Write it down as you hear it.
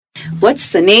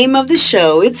What's the name of the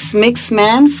show? It's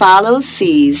Mixman Follows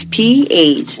C's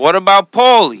PH. What about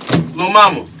Paulie? Little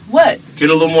mama. What? Get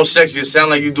a little more sexy. It sound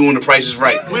like you're doing the Price is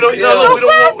Right. We don't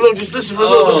want, just listen for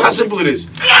look how simple it is.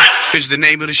 It's the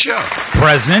name of the show.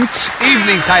 Present.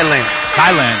 Evening, Thailand.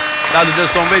 Thailand. Dr.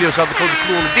 Dust on Radio, South Dakota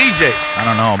Crew on the DJ. I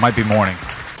don't know. It might be morning.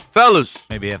 Fellas.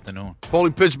 Maybe afternoon.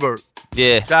 Paulie Pittsburgh.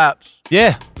 Yeah. Chops.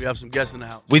 Yeah. We have some guests in the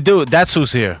house. We do. That's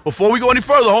who's here. Before we go any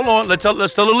further, hold on. Let's tell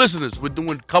the listeners. We're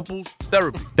doing couples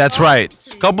therapy. That's right.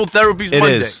 It's couple therapies It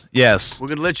Monday. is. Yes. We're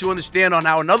going to let you understand on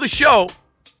our another show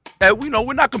that we're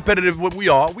not competitive what we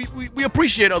are. We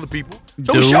appreciate other people.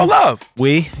 So we show love.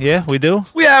 We do.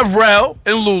 We have Rel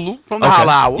and Lulu from the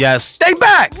Holla Hour. Yes. They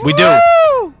back. We do.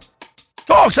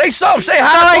 Talk, say something. Say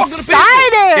hi. Talk to the people.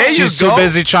 There you She's go. too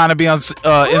busy trying to be on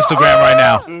Instagram right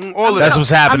now. All of That's that. what's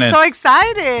happening. I'm so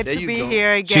excited There to you be go.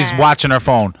 here again. She's watching her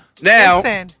phone. Now,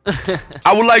 Listen.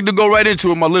 I would like to go right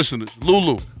into it, my listeners.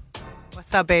 Lulu.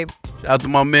 What's up, babe? Shout out to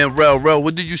my man Rel. Rel,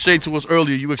 what did you say to us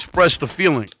earlier? You expressed the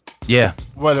feeling. Yeah.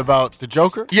 What about the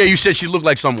Joker? Yeah, you said she looked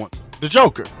like someone. The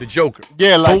Joker. The Joker.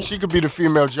 Yeah, like she could be the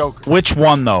female Joker. Which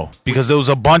one though? Because there was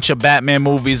a bunch of Batman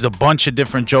movies, a bunch of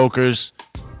different Jokers.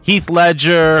 Heath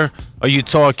Ledger. Are you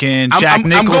talking Jack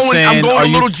Nicholson? I'm going Are a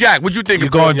you little Jack. What you think? You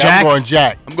going Yeah, Jack? I'm going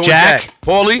Jack. I'm going Jack? Jack.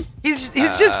 Paulie? He's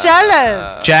just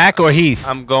jealous. Jack or Heath?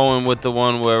 I'm going with the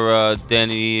one where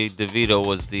Danny DeVito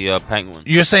was the penguin.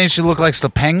 You're saying she looked like the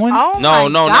Penguin? Oh No,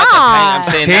 my not the God.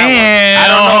 penguin. I'm saying that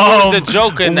one. I don't know who's the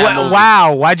Joker in that movie.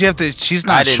 Wow, why'd you have to? She's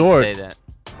not I didn't short. say that.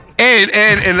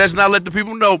 And let's not let the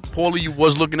people know, Paulie, you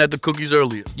was looking at the cookies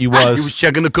earlier. You was. You was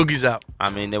checking the cookies out. I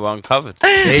mean, they were uncovered.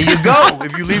 There you go.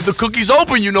 If you leave the cookies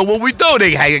open, you know what we do.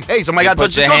 They hey, somebody got to Put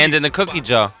touch the your cookies. hand in the cookie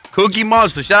jar. Cookie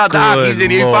Monster. Shout out to Good Aki's in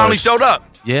here. He Lord. finally showed up.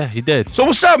 Yeah, he did. So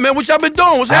what's up, man? What y'all been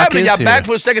doing? What's happening? is Y'all here. back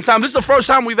for the second time. This is the first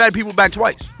time we've had people back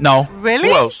twice. No. Really?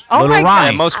 Who else? Oh Little my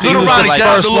Ronnie. Yeah, most He people was Ronnie, the shout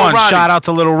out first to Lil one. Ronnie. Shout out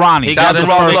to Little Ronnie. He That got was the the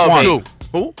Love first one. too.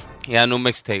 Who? Yeah, new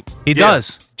mixtape. He Yeah.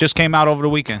 does. Just came out over the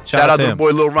weekend. Shout out to the him. boy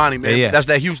Lil Ronnie, man. Yeah. That's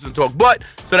that Houston talk. But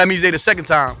so that means they the second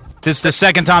time. This is the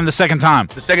second time. The second time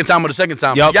of the second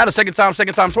time. Yup. Y'all the second time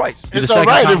twice. You're It's the all second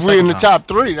right time, if we're in the second top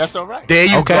three. That's all right. There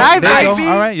you Okay. go. Right, There you go. baby.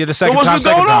 All right. You're the So second what's time. been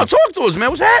going second on? time. Talk to us, man.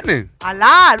 What's happening? A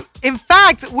lot. In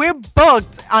fact, we're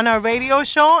booked on our radio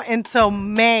show until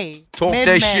May. Talk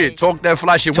Mid-May. that shit. Talk that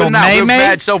fly shit. Till We're not. May, We're May?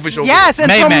 mad selfish over Yes, here.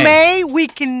 until May. May. We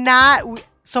cannot.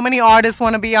 So many artists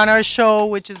want to be on our show,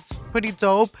 which is pretty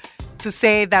dope. To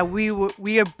say that we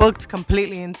are booked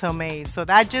completely until May, so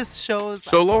that just shows.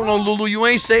 So long on Lulu. You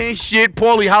ain't saying shit,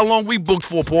 Paulie. How long we booked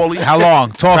for, Paulie? How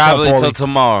long? Talk Probably to till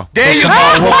tomorrow. There you go,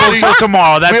 We'll Paulie. book till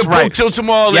tomorrow. That's We're right. booked till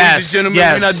tomorrow, ladies and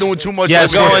gentlemen. We're not doing too much.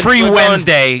 Yes, Let's go. we're free We're going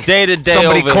Wednesday. day to day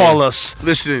Somebody over call here. us.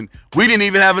 Listen, we didn't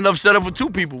even have enough set up for two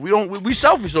people. We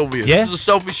selfish over here. Yeah. This is a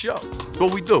selfish show. That's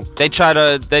what we do. They try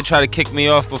to kick me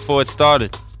off before it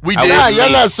started. We I did. Nah, was y'all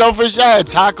late. not selfish. Y'all had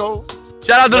tacos.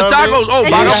 Shout out to the You know what I mean? tacos. Oh,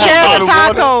 And bottom you of share bottom the of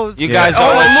water. tacos. You guys Oh,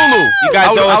 owe us. Lulu. You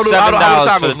guys owe us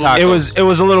 $7 for the tacos, tacos. It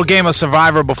was a little game of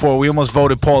Survivor before we almost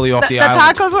voted Paulie off The the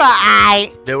island. tacos were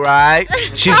aight. They right.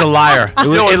 She's a liar.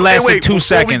 It lasted 2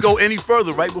 seconds. Before we go any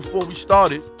further, right before we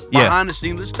started, Yeah. behind the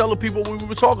scenes, let's tell the people what we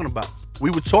were talking about. We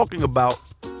were talking about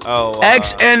Oh,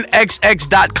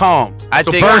 xnxx.com. I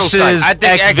think versus I think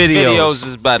X X videos. videos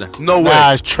is better. No way.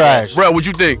 Nah, it's trash. Bro, what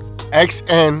you think?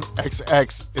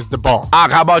 XNXX is the bomb.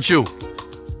 Ak, how about you?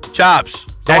 Chops.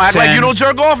 Don't act like XN. you don't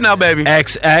jerk off now, baby.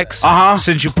 XX. Uh-huh.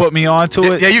 Since you put me onto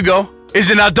it, There you go. Is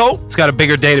it not dope? it's got a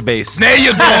bigger database. There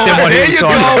you go. Than what he There was you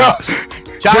talking go.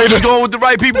 about. Chops is going with the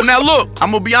right people. Now look,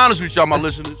 I'm gonna be honest with y'all, my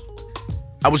listeners.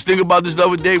 I was thinking about this the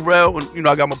other day, Rel, and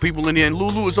I got my people in here. And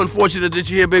Lulu, it's unfortunate that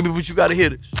you're here, baby, but you gotta hear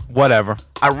this. Whatever.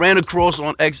 I ran across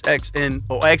on XXN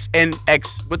or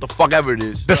XNX, what the fuck ever it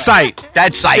is. The site.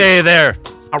 That site. Yeah, there.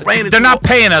 I ran into They're not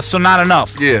paying us, so not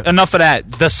enough. Yeah. Enough of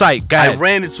that. The site. Go I ahead.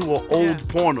 ran into an old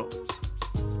porno.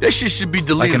 That shit should be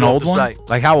deleted Like an off old the one? site.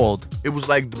 Like how old? It was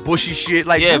like the bushy shit.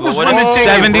 Like Yeah, it but was what women if it's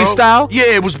thinking, 70s bro. style? Yeah,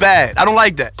 it was bad. I don't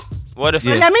like that. What if?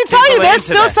 Yeah. Let me tell you, People are there's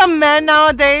into still that. some men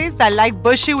nowadays that like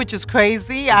bushy, which is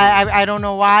crazy. I don't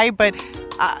know why, but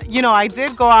I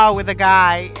did go out with a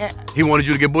guy He wanted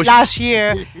you to get bushy. last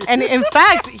year, and in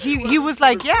fact, he was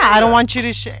like, "Yeah, I don't want you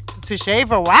to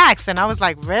shave or wax," and I was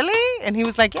like, "Really?" And he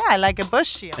was like, "Yeah, I like it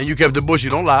bushy." And you kept it bushy.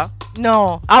 Don't lie.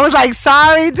 No, I was like,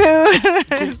 "Sorry, dude."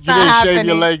 It's You not didn't shave your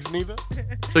happening. legs neither?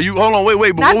 So you hold on, wait.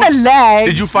 But Not what the was- legs.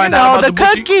 Did you find you out know, about the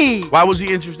bushy? cookie? Why was he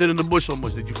interested in the bush so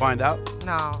much? Did you find out?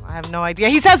 No, I have no idea.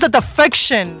 He says that the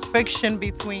friction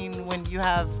between when you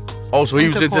have. Oh, so he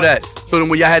was into that. Intercourse. So then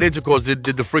when y'all had intercourse, did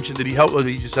the friction, did he help or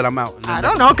did he just said I'm out? And then- I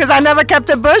don't know, because I never kept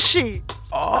it bushy.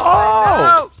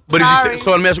 Oh. know. But Sorry.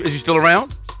 is he still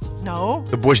around? No.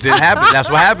 The Bush didn't happen. That's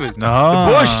what happened. No.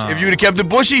 The Bush. If you'd have kept the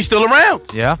Bush, he's still around.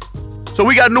 Yeah. So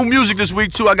we got new music this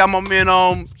week too. I got my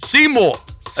man Seymour.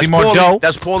 Seymour Doe.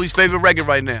 That's Paulie's favorite record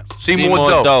right now. Seymour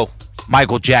Doe.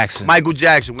 Michael Jackson. Michael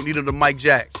Jackson. We needed a Mike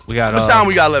Jack. We got. How much time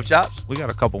we got left, Chops? We got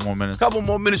a couple more minutes. Couple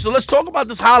more minutes. So let's talk about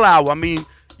this Holla Hour. I mean,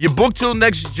 you're booked till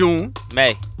next June.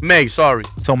 May, sorry.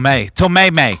 Till May.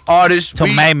 Artists. Till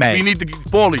May. We need to,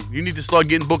 Paulie, you need to start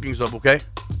getting bookings up, okay?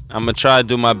 I'm gonna try to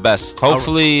do my best.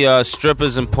 Hopefully,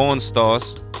 strippers and porn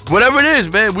stars. Whatever it is,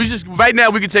 man. We just right now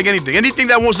we can take anything. Anything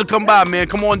that wants to come by, man.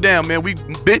 Come on down, man. We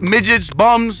midgets,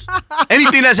 bums,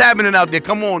 anything that's happening out there.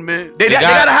 Come on, man. They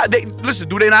gotta have. Listen,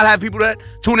 do they not have people that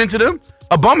tune into them?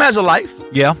 A bum has a life.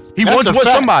 Yeah. He once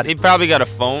was somebody. He probably got a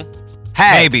phone.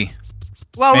 Maybe.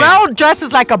 Well, Raul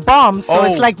dresses like a bum, so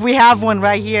it's Oh. like we have one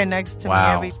right here next to me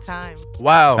every time.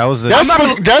 Wow. That was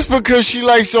That's because she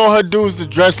likes all her dudes to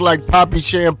dress like Poppy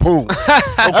Shampoo.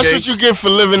 That's what you get for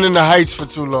living in the Heights for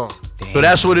too long. So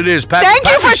that's what it is. Thank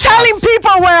you for telling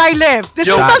people where I live. This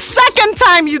is the second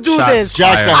time you do this.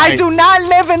 Jackson I do not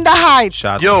live in the Heights.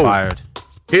 Shots fired.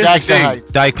 Here's Jackson the thing.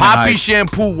 Heights. Dykeman Poppy Heights.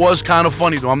 Shampoo was kind of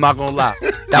funny, though. I'm not going to lie.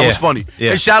 That was funny.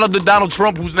 Yeah. And shout out to Donald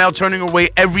Trump, who's now turning away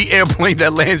every airplane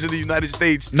that lands in the United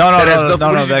States. No. That has nothing-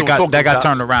 what That is he doing? Talk got about?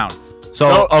 turned around.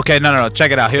 So okay, no.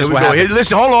 Check it out. Here's Here we what go. happened. Here,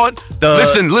 listen, hold on.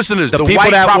 Listen, listeners. The people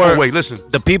white that proper were, way. Listen.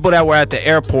 The people that were at the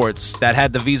airports that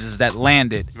had the visas that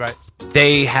landed, Right.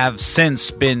 they have since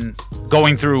been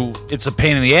going through. It's a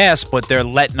pain in the ass, but they're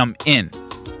letting them in.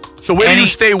 So where do you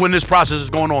stay when this process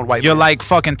is going on, white You're man? like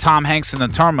fucking Tom Hanks in the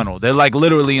terminal. They're like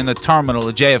literally in the terminal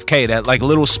at JFK. That like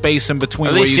little space in between.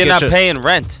 At where least you you're get not your, paying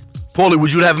rent. Paulie,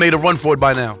 would you have made a run for it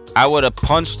by now? I would have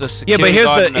punched the Yeah, security but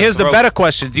guard in here's the throat. better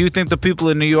question. Do you think the people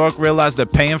in New York realize they're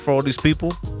paying for all these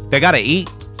people? They gotta eat.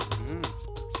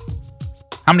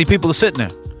 How many people are sitting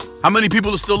there? How many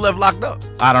people are still left locked up?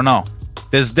 I don't know.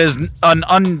 There's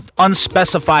an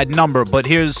unspecified number, but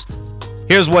here's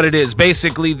what it is.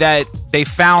 Basically, that they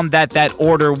found that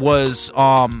order was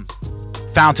found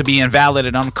to be invalid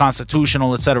and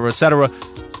unconstitutional, et cetera, et cetera.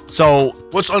 So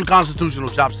what's unconstitutional,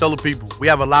 Chops? Tell the people. We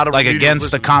have a lot of like readers against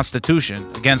listening. the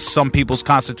Constitution, against some people's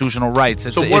constitutional rights.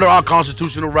 So what are our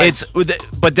constitutional rights?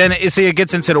 But then it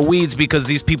gets into the weeds because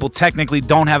these people technically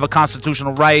don't have a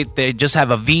constitutional right. They just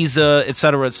have a visa, et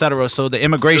cetera, et cetera. So the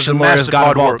immigration lawyers got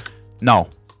MasterCard involved. work? No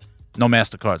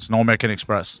MasterCards, no American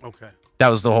Express. Okay. That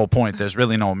was the whole point. There's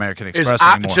really no American Express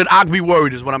anymore. Should Ak be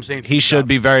worried is what I'm saying. He should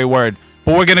be very worried.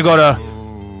 But we're gonna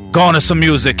go on to some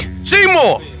music.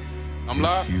 Seymour! I'm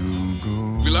live.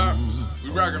 We live.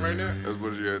 We rocking right now. That's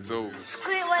what you had told me.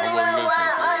 I wasn't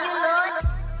listening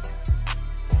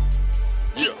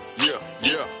to you.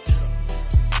 Yeah.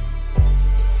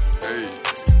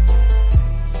 Hey.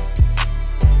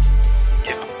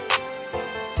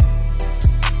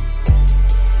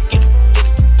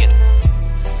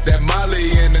 That Molly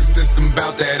in the system,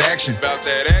 bout that action.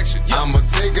 I'ma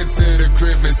take her to the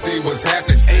crib and see what's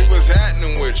happening.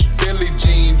 with you. Billie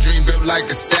Jean dream built like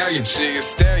a stallion. She a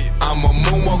stallion. I'ma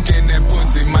moonwalk in that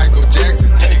pussy, Michael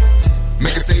Jackson.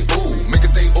 Make her say ooh, make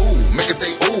her say ooh, make her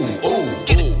say ooh,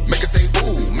 ooh. Make her say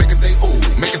ooh, make her say ooh,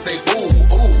 make her say ooh,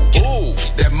 ooh.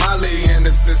 That Molly in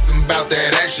the system, bout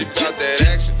that action.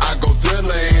 I go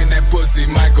Thriller in that pussy,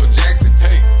 Michael Jackson.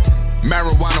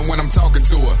 Marijuana when I'm talking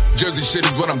to her. Jersey shit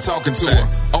is what I'm talking to her.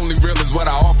 Only real is what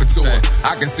I offer to her.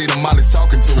 I can see the Molly's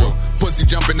talking to her. Pussy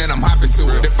jumping and I'm hopping to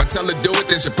it. If I tell her do it,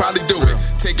 then she'll probably do it.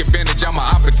 Take advantage, I'm an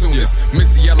opportunist.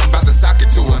 Missy L, I'm about to sock it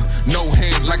to her. No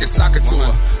hands like a soccer to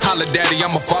her. Holla daddy,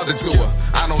 I'm a father to her.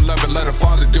 I don't love it, let her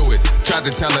father do it. Tried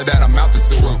to tell her that I'm out to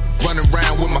sue her. Running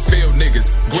around with my field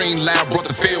niggas. Green Loud brought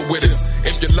the field with us.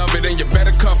 If you love it, then you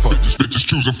better cuff her. Bitches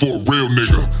choosing for a real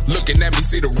nigga. Looking at me,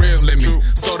 see the real in me.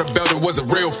 Saw the belt, it was a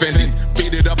real Fendi.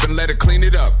 Beat it up and let her clean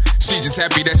it up. She just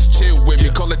happy that she chill with me.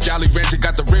 Call her Jolly Rancher,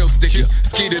 got the real sticky.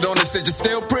 Skeeted on and said you're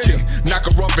still pretty. Knock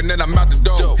her off and then I'm out the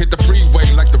door. Hit the freeway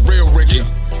like the real Ricky.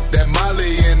 That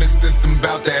Molly in the system,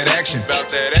 bout that action.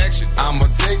 I'ma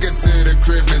take her to the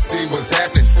crib and see what's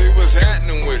happening.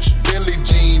 with you. Billie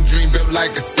Jean dream built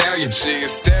like a stallion. She a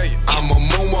stallion. I'ma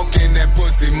moonwalk in that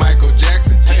pussy, Michael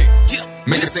Jackson.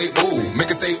 Make her say ooh, make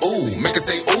her say ooh, make her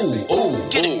say ooh, ooh.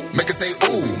 Make her say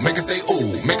ooh, make her say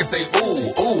ooh, make her say ooh,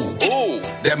 ooh.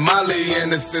 That Molly in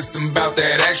the system, bout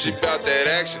that action.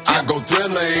 I go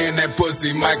Thriller in that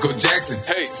pussy, Michael Jackson.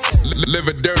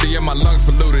 Liver dirty and my lungs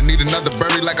polluted. Need another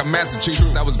birdie like I'm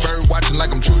Massachusetts. I was bird watching like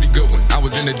I'm Trudy Goodwin. I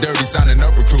was in the dirty signing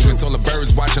up recruiting. Told the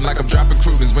birds watching like I'm dropping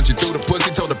Crudens. When she threw the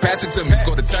pussy, told her pass it to me.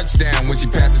 Scored a touchdown when she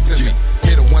passed it to me.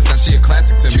 Hit her once, now she a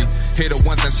classic to me. Hit her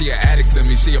once and she an addict to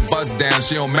me. She a bust down,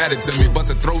 she don't matter to me. Bust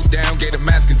her throat down, gave her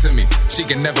masking to me. She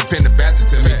can never pin the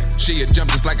basket to me. She a jump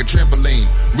just like a trampoline.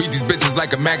 Read these bitches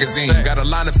like a magazine. Got a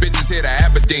line of bitches here to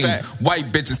Aberdeen.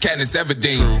 White bitches, Katniss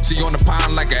Everdeen. She on the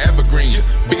pond like an evergreen.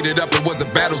 Beat it up, it was a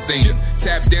battle scene.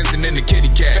 Tap dancing in the kitty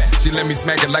cat. She let me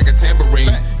smack it like a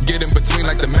tambourine. Get in between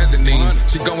like the mezzanine.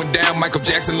 She going down Michael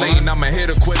Jackson lane. I'ma hit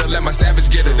her, quit her, let my savage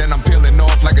get her. Then I'm peeling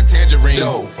off like a tangerine.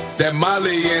 Yo, that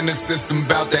Molly in the system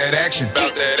bout that action.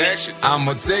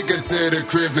 I'ma take her to the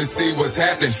crib and see what's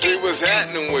happening.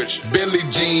 With you. Billie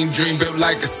Jean dream built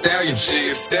like a stallion. She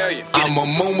a stallion. I'ma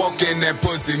moonwalk in that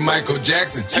pussy, Michael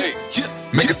Jackson. Hey.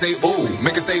 Make her say ooh,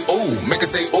 make her say ooh, make her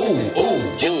say ooh,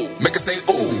 ooh. Make her say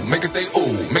ooh, make her say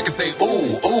ooh, make her say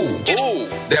ooh, ooh.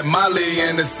 That Molly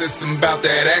in the system bout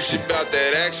that action.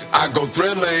 I go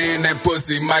Thriller in that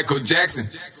pussy, Michael Jackson.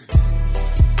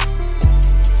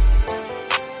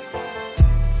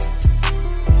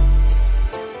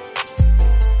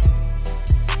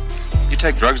 You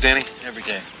take drugs, Danny? Every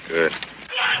day. Good.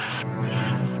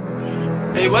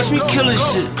 Hey, watch me kill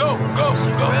this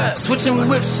shit. Switching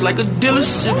whips like a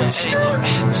dealership.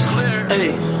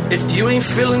 Hey, if you ain't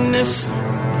feeling this,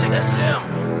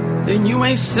 then you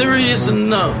ain't serious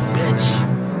enough.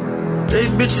 They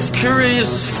bitches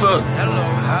curious as fuck.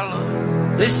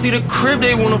 They see the crib,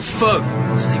 they wanna fuck.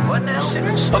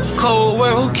 A cold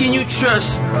world, who can you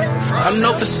trust? I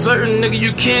know for certain, nigga,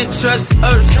 you can't trust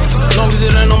us. As long as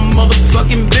it ain't no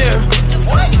motherfucking beer.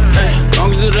 As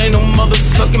long as it ain't no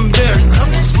motherfucking beer.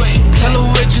 Tell the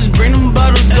waitress, bring them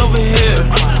bottles over here.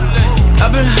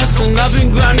 I've been hustling, I've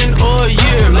been grinding all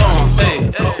year long.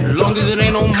 As long as it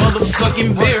ain't no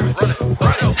motherfucking beer.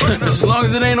 As long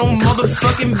as it ain't no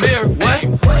motherfucking beer. What?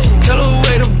 Tell the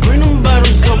waiter, bring them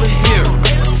bottles over here.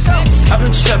 I've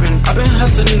been trapping, I've been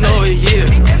hustling all year.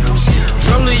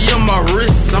 Rolling on my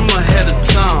wrist, I'm ahead of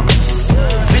time.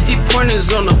 50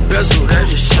 pointers on the bezel, that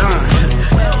just shine.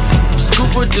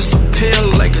 Scooper disappear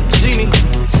like a genie.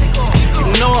 You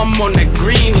know I'm on that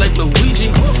green like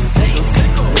Luigi.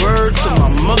 Word to my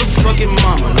motherfucking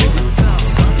mama, nigga.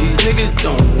 These niggas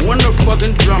don't want no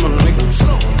fucking drama, nigga.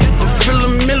 I'm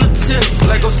feeling militant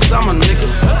like Osama, nigga.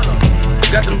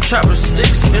 Got them chopper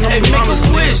sticks in them. Hey, make a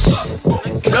wish.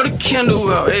 Blow the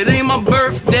candle out. It ain't my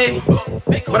birthday,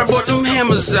 but I bought them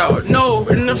hammers out. No,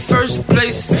 in the first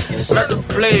place, not to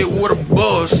play with a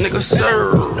boss, nigga.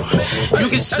 Serve. You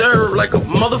can serve like a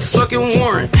motherfucking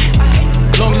warrant.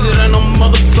 Long as it ain't no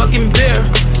motherfucking beer.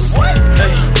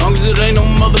 Hey, long as it ain't no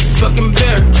motherfucking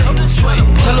beer.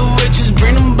 Tell the waitress,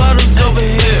 bring them bottles over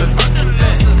here.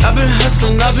 I've been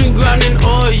hustling, I've been grinding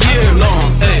all year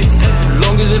long. Hey, as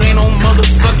long as it ain't no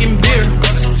motherfucking beer.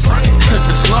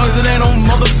 As long as it ain't no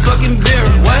motherfucking beer.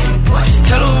 What?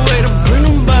 Tell the waiter, bring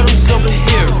them bottles over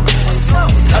here.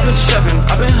 I've been trapping,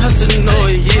 I've been hustling all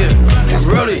year. And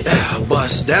really,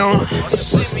 bust down.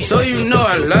 So you know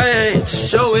I like to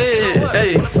show it.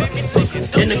 Hey,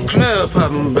 in the club,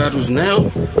 popping bottles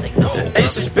now.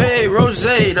 Ace of Spade, Rose,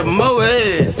 the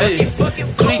Moet. Hey,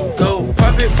 Clico,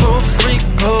 pop it for a freak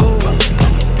pole.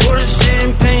 Pour the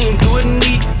champagne, do it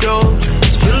neat though.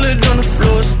 Spill it on the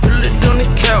floor, spill it on the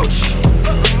couch.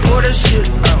 Pour that shit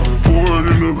out. Pour it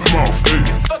in the mouth, hey.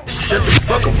 Shut the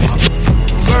fuck up.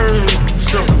 Burn.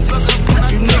 So,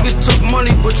 you niggas took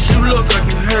money, but you look like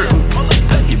you hurtin'.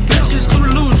 You bitches too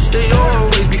loose, they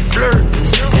always be flirtin'.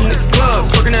 In this club,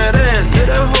 twerking that ass, yeah,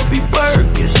 that hoe be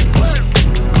Birkin.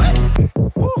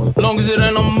 Long as it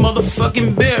ain't no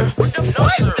motherfucking beer.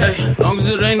 Hey, long as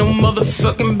it ain't no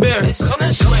motherfucking beer.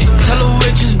 Tell the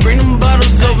waitress, bring them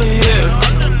bottles over here.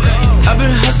 I've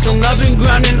been hustling, I've been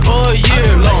grinding all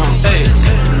year long. Hey,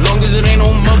 long as it ain't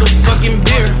no motherfucking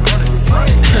beer.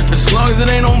 As long as it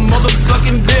ain't no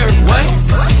motherfucking beer. What?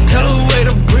 Tell the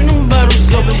waiter, bring them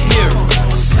bottles over here.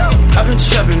 I've been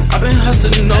trapping, I've been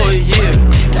hustling all year.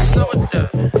 That's so with that.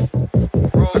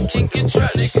 I can't get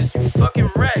trapped, niggas, you fucking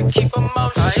rat. Keep them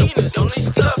out hyenas, don't need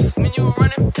stuff when you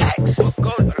running packs.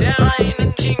 Go down, I ain't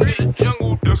the king of the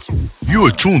jungle. You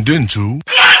are tuned into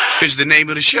is the name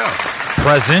of the show.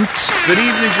 Present. Good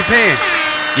evening, Japan.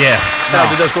 Yeah. Shout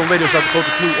out to Dust on Radio, shout out to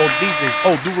Culture Clue, all DJs.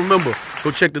 Oh, do remember,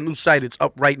 go check the new site. It's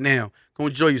up right now. Go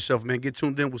enjoy yourself, man. Get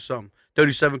tuned in with something.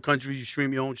 37 countries. You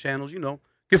stream your own channels. You know,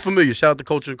 get familiar. Shout out to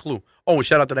Culture and Clue. Oh, and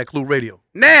shout out to that Clue Radio.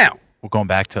 Now, we're going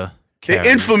back to the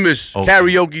infamous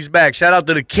Karaoke's back. Shout out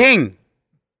to the King,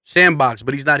 Sandbox,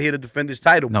 but he's not here to defend his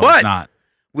title. No, but he's not.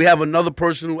 We have another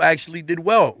person who actually did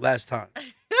well last time.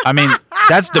 I mean,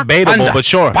 that's debatable, but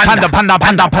sure. Panda. I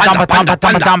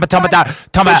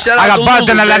got birds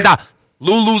in Atlanta.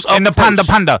 Lulu's up in the first.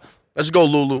 Panda. Let's go,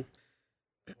 Lulu.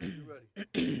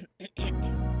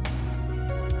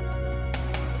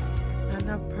 on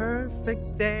a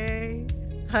perfect day,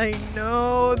 I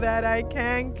know that I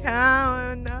can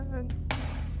count on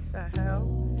the hell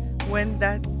when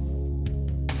that's,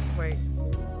 wait,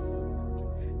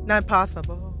 not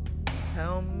possible.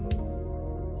 Tell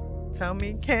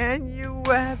me, can you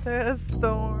weather a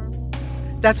storm?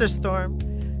 That's a storm.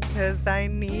 'Cause I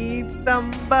need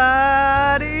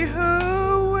somebody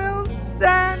who will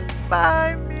stand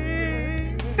by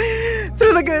me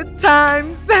through the good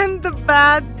times and the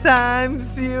bad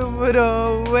times. You would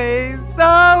always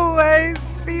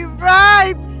be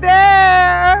right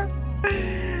there.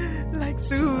 Like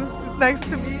Zeus is next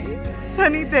to me,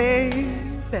 sunny days.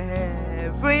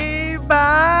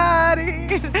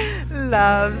 Everybody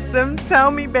loves them.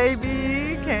 Tell me,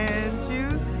 baby, can't you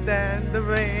stand the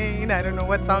rain? I don't know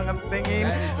what song I'm singing.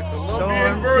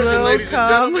 Colombian version, ladies and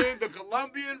gentlemen. The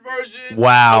Colombian version.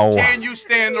 Wow. Of Can You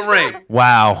Stand the Rain?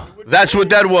 Wow. That's what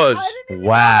that was.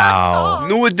 Wow.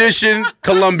 New edition,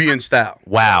 Colombian style.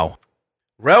 Wow.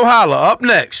 Rel Holla up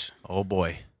next. Oh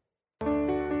boy.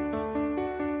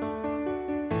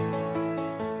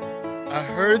 I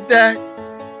heard that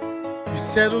you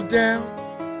settled down.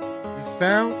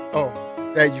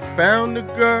 That you found a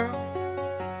girl.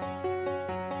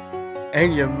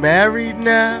 And you're married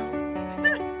now.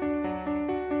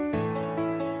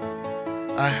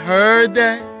 I heard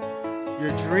that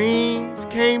your dreams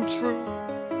came true.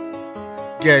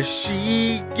 Guess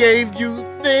she gave you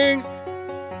things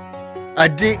I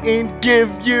didn't give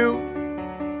you.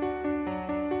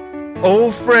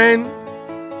 Old friend,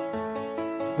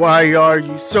 why are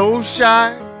you so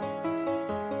shy?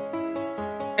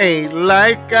 Ain't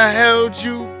like I held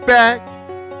you back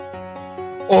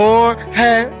or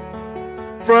had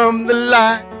from the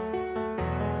light.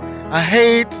 I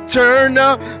hate to turn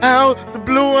up out the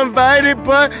blue invited,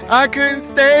 but I couldn't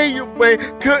stay away,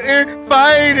 couldn't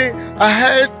fight it. I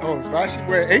had, why she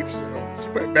wearing ape shit on me? She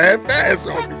went mad fast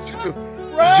on me. She just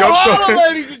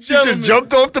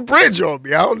jumped off the bridge on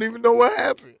me. I don't even know what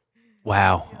happened.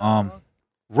 Wow.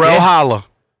 Rel Holla.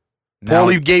 Now-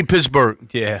 Paulie Gay Pittsburgh.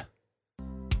 Yeah.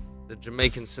 The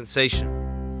Jamaican sensation.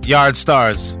 Yard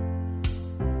Stars.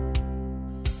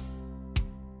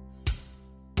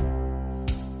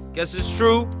 Guess it's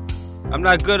true. I'm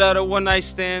not good at a one-night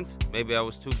stand. Maybe I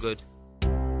was too good.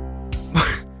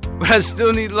 But I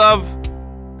still need love,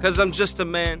 'cause I'm just a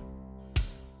man.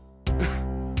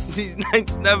 These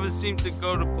nights never seem to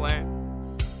go to plan.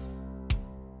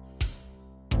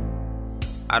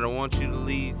 I don't want you to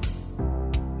leave.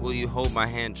 Will you hold my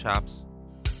hand, Chops?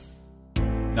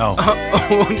 No.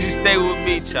 Won't you stay with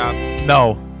me, Chops?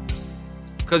 No.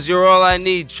 'Cause you're all I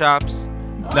need, Chops.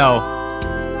 No.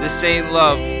 This ain't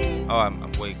love. Oh, I'm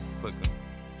way quicker.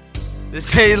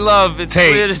 This ain't love. It's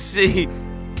clear to see.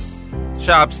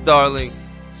 Chops, darling,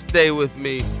 stay with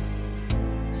me.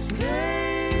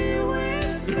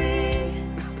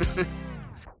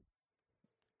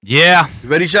 Yeah. You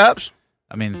ready, Chops?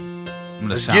 I mean, I'm gonna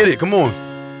Let's sound. get it. Come on.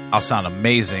 I'll sound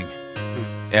amazing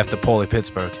after Paulie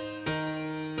Pittsburgh.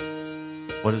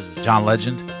 What is this? John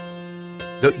Legend?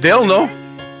 They'll know.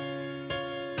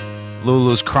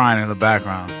 Lulu's crying in the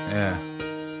background. Yeah.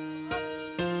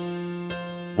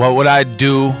 What would I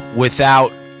do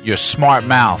without your smart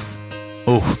mouth?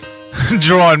 Ooh,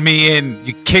 drawing me in.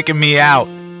 You're kicking me out.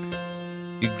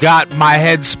 You got my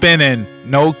head spinning.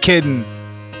 No kidding.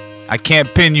 I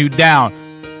can't pin you down.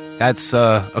 That's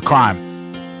a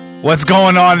crime. What's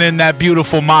going on in that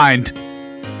beautiful mind?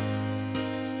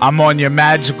 I'm on your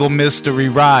magical mystery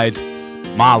ride.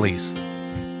 Molly's.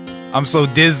 I'm so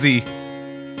dizzy.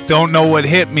 Don't know what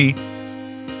hit me,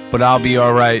 but I'll be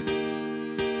all right.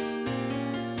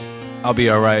 I'll be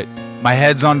all right. My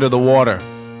head's under the water,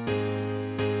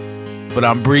 but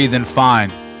I'm breathing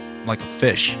fine, like a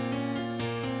fish.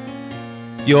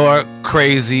 You're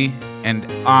crazy, and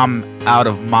I'm out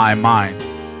of my mind,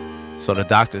 so the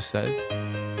doctor said.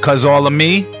 'Cause all of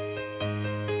me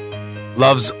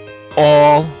loves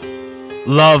all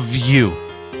love you.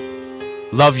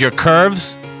 Love your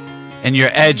curves and your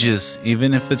edges,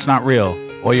 even if it's not real,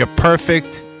 or your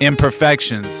perfect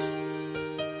imperfections.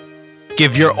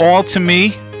 Give your all to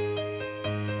me.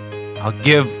 I'll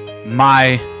give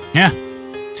my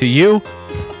to you.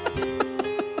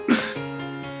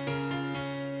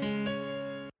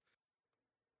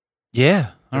 Yeah.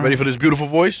 You ready for this beautiful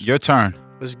voice? Your turn.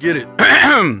 Let's get it.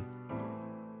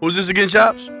 Who's this again,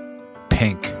 Chops?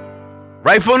 Pink.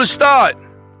 Right from the start,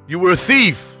 you were a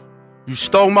thief. You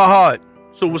stole my heart.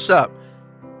 So what's up?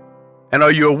 And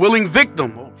are you a willing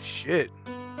victim? Oh, shit.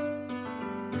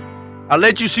 I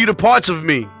let you see the parts of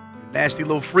me, nasty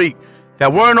little freak,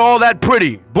 that weren't all that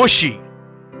pretty, bushy.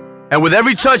 And with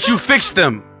every touch, you fixed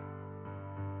them.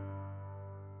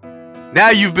 Now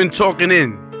you've been talking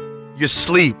in your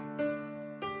sleep.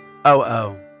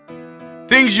 Oh.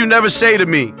 Things you never say to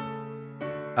me.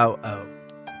 Oh.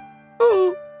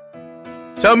 Ooh.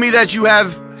 Tell me that you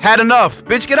have had enough.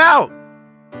 Bitch, get out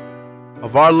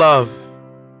of our love.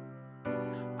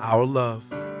 Our love.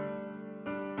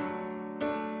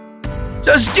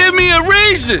 Just give me a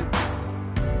reason.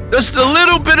 Just a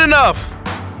little bit enough.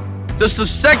 Just a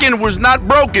second was not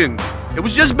broken. It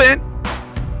was just bent.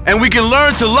 And we can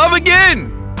learn to love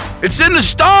again. It's in the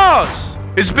stars.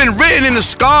 It's been written in the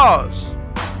scars.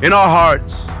 In our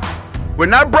hearts. We're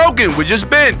not broken. We're just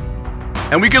bent.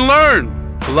 And we can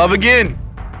learn to love again.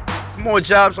 Come on,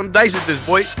 Chops. I'm diced at this,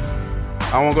 boy.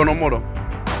 I won't go no more, though.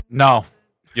 No.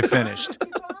 You're finished.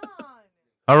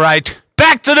 All right.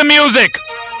 Back to the music.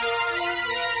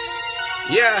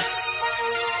 Yeah.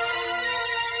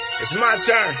 It's my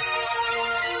turn.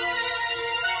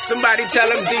 Somebody tell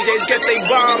them DJs get they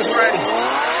bombs ready.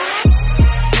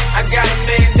 I got $1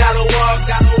 million walk.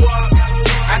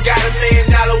 I got $1 million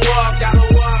walk.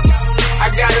 I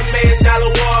got $1 million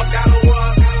walk.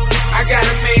 I got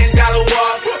 $1 million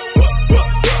walk.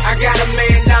 I got $1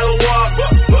 million walk.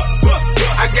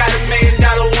 I got $1 million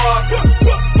walk.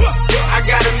 I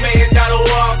got $1 million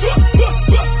walk.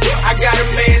 I got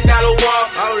 $1 million walk.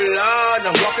 Oh Lord,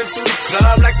 I'm walking through the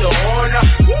club like the owner.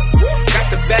 Got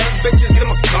the bad bitches in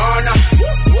my corner.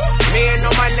 Me and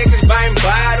all my niggas buying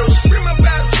bottles.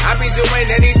 I be doing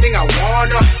anything I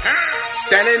wanna.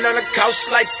 Standing on the couch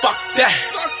like fuck that.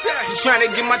 You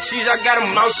tryna get my cheese, I got a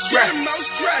mouse trap.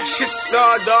 Shit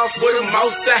sawed off with a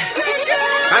mouth that.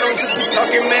 I don't just be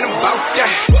talking, man, about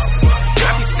that. I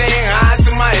be saying hi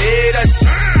to my haters.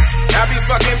 I be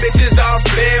fucking bitches all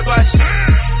flavors.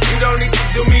 You don't need to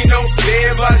do me no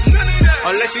favors.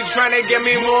 Unless you tryna get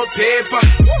me more paper.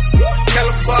 Tell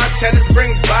the bartenders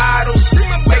bring bottles.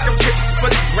 Taking pictures for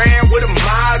the gram with a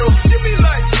model.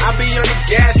 I be on the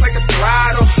gas like a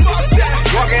throttle.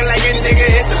 Walking like a nigga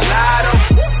hit the lotto.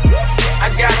 I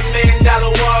got $1 million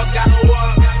walk.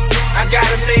 I got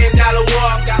 $1 million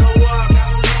walk.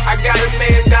 I got $1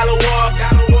 million walk.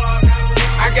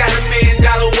 I got $1 million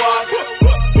walk.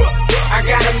 I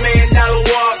got $1 million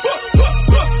walk.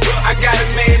 I got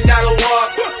 $1 million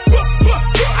walk.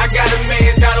 I got $1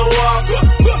 million walk.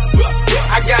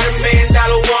 I got $1 million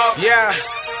walk. Yeah,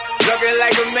 looking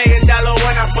like $1 million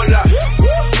when I pull up.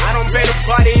 I don't pay the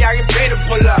party, I get paid to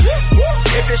pull up.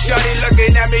 If it's shorty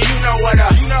looking at me, you know what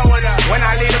up. When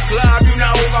I leave the club, you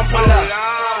know who gon' pull up.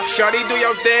 Shorty, do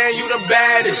your thing, you the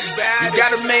baddest. You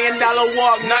got $1 million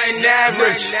walk, nothing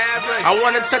average. I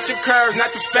wanna touch your curves,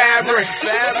 not the fabric.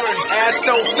 Ass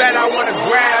so fat, I wanna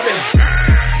grab it.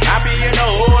 I be in the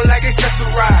hood like accessory.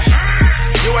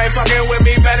 You ain't fucking with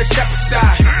me, better step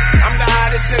aside. I'm the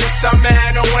hottest in the summer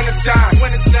and the wintertime.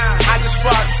 I just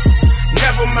fuck,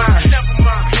 never mind.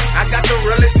 I got the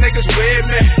realest niggas with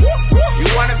me. You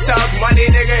wanna talk money,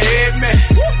 nigga, hit me.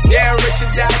 Yeah,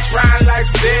 Richard die trying like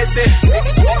 50.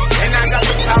 And I got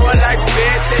the power like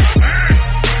 50.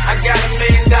 I got $1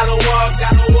 million walk.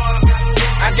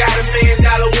 I got $1 million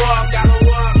walk.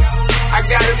 I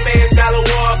got $1 million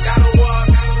walk.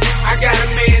 I got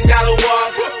 $1 million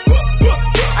walk.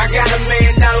 I got $1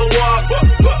 million walk.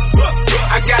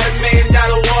 I got $1 million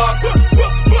walk.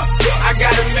 I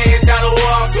got $1 million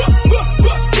walk.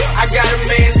 I got $1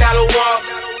 million walk.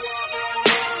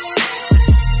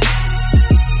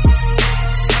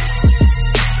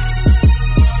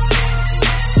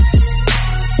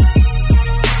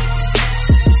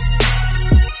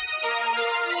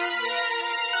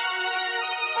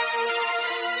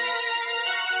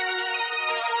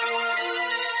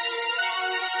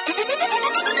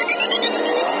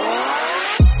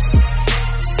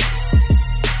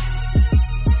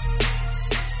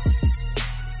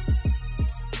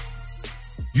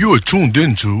 You are tuned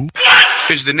into.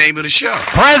 Is the name of the show.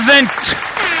 Present.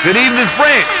 Good evening,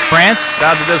 France. France.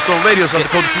 Shout out to Dead Stone Radio. Shout out to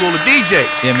Coach Cool, the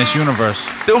DJ. Yeah, Miss Universe.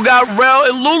 Still got Rel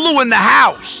and Lulu in the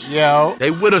house. Yo.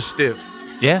 They with us still.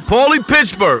 Yeah. Paulie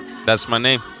Pittsburgh. That's my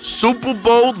name. Super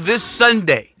Bowl this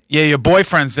Sunday. Yeah, your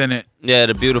boyfriend's in it. Yeah,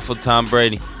 the beautiful Tom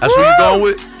Brady. That's who you going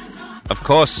with? Of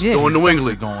course. Yeah, Going to New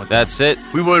England. Going with That's it.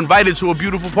 We were invited to a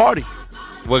beautiful party.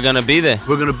 We're going to be there.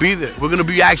 We're going to be there. We're going to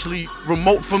be actually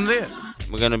remote from there.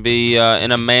 We're going to be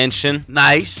in a mansion.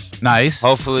 Nice. Nice.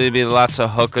 Hopefully there'll be lots of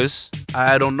hookers.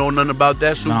 I don't know nothing about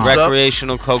that. So No.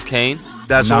 Recreational cocaine.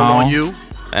 That's No. all on you.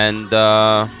 And,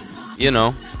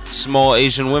 small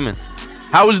Asian women.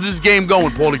 How is this game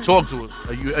going, Paulie? Talk to us.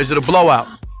 Is it a blowout?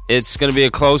 It's going to be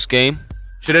a close game.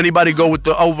 Should anybody go with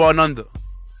the over and under?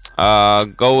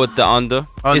 Go with the under.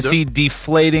 Is he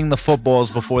deflating the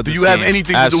footballs before Do this you have game?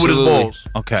 anything to do with his Absolutely. balls?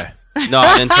 Okay. No,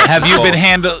 I didn't touch Have his you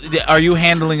balls. been Are you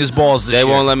handling his balls this They year?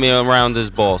 won't let me around his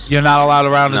balls. You're not allowed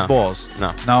around his No. balls.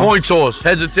 No. No. Coin toss.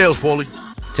 Heads or tails, Paulie?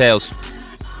 Tails.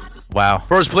 Wow.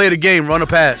 First play of the game. Run or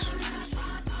pass?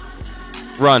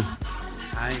 Run.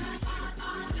 Nice.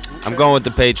 I'm going with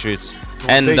the Patriots.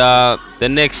 And the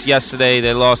Knicks yesterday,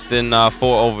 they lost in 4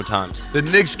 overtimes. The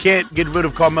Knicks can't get rid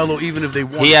of Carmelo even if they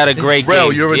want. He had a great Rel,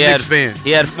 game. you're a He Knicks had- fan.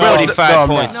 he had 45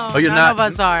 points. No, Oh, you're none not? of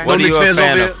us are. What are Knicks you a fans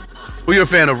fan over of? here? Who you a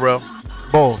fan of, Rel?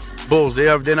 Bulls. Bulls.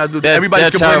 They're not doing. They're- Everybody's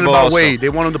they're complaining terrible about also. Wade. They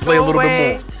want him to play a Go little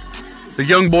away. bit more. The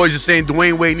young boys are saying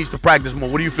Dwayne Wade needs to practice more.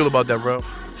 What do you feel about that, Rel?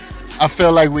 I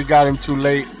feel like we got him too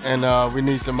late, and we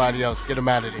need somebody else. Get him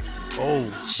out of there. Oh.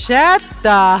 Shut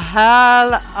the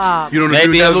hell up. You don't agree Maybe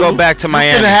with that, he'll go Lulu? back to You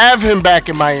Miami. can have him back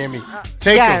in Miami.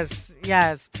 Take him.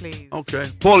 Yes, please. Okay.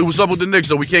 Paulie, what's up with the Knicks,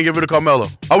 though? We can't get rid of Carmelo.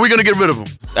 Are we going to get rid of him?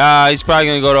 He's probably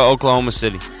going to go to Oklahoma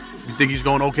City. You think he's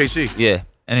going to OKC? Yeah.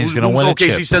 And he's Who's going to win a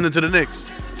OKC chip. sending to the Knicks?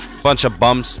 Bunch of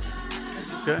bums.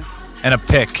 Okay. And a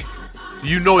pick.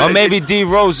 You know Or that maybe D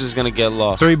Rose is going to get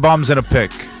lost. 3 bums and a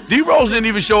pick. D Rose didn't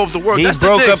even show up to work. He That's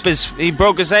broke the Knicks. up he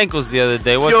broke his ankles the other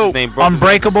day. What's Yo, his name? Broke his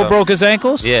Unbreakable ankles up. broke his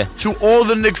ankles? Yeah. To all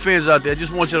the Knicks fans out there, I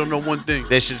just want you to know one thing.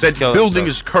 They should That just kill building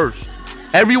themselves. is cursed.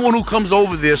 Everyone who comes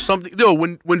over there, something. Yo,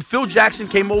 when Phil Jackson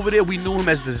came over there, we knew him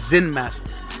as the Zen master.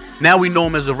 Now we know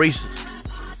him as a racist.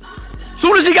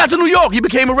 Soon as he got to New York, he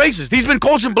became a racist. He's been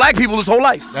coaching black people his whole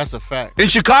life. That's a fact. In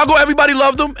Chicago, everybody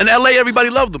loved him. In LA, everybody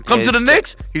loved him. Come Yeah, to the he's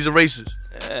Knicks, he's a racist.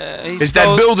 He It's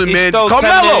stole- that building, he man. stole $10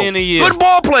 Carmelo, million a year. good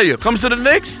ball player, comes to the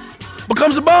Knicks,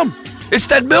 becomes a bum. It's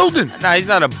that building. Nah, he's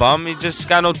not a bum. He just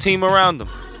got no team around him.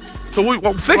 So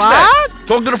fix that.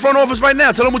 Talk to the front office right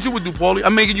now. Tell them what you would do, Paulie.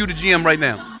 I'm making you the GM right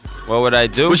now. What would I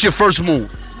do? What's your first move?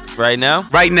 Right now?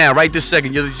 Right now, right this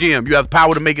second. You're the GM. You have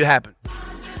power to make it happen.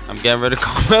 I'm getting rid of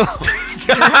Carmelo.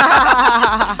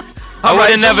 All I would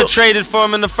right, have so never look- traded for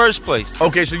him in the first place.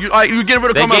 Okay, so you getting rid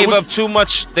of They Carmelo. gave up too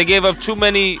much. They gave up too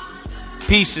many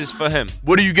pieces for him.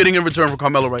 What are you getting in return for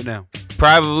Carmelo right now?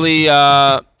 Probably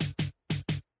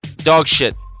dog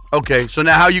shit. Okay, so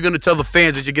now how are you going to tell the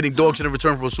fans that you're getting dog shit in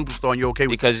return for a superstar and you're okay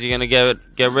with it? Because you're gonna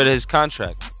get rid of his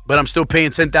contract. But I'm still paying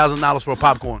 $10,000 for a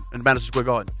popcorn in Madison Square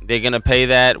Garden. They're gonna pay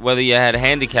that whether you had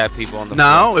handicapped people on the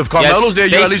No, floor. if Carmelo's there,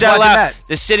 you're they at least sell watching out. that.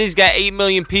 The city's got 8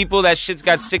 million people. That shit's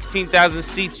got 16,000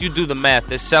 seats. You do the math.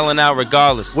 They're selling out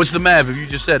regardless. What's the math if you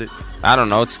just said it? I don't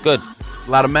know. It's good.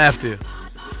 A lot of math there.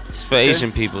 It's for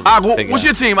Asian people. What's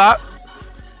your team, Ak?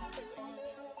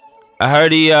 I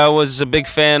heard he was a big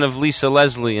fan of Lisa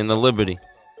Leslie in the Liberty.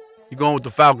 You going with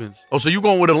the Falcons? Oh, so you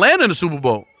going with Atlanta in the Super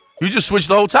Bowl? You just switched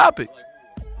the whole topic.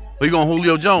 Or you going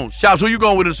Julio Jones? Chops, who you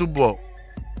going with in the Super Bowl?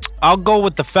 I'll go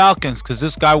with the Falcons because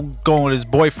this guy going with his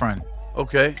boyfriend.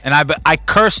 Okay. And I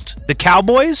cursed the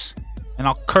Cowboys, and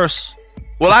I'll curse.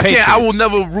 Well, the I can't. I will Patriots.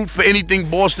 never root for anything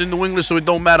Boston, New England, so it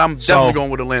don't matter. I'm definitely going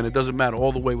with Atlanta. It doesn't matter.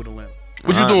 All the way with Atlanta.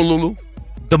 What you doing, Lulu?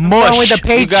 The mush. Going with the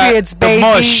Patriots, the baby.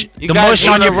 mush. You The guys mush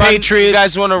on wanna your run- Patriots. You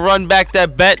guys want to run back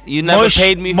that bet you never Mush-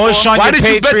 paid me mush for? on Why your did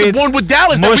you bet Patriots. the one with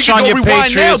Dallas that Mush we on can go your rewind now?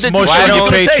 Patriots. That Mush you Why on said your you're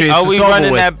gonna take? Patriots. Are we It's over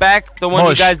running with. that back? The one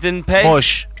Mush. you guys didn't pay?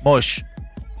 Mush. Mush.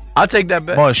 I'll take that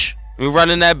bet. Mush. We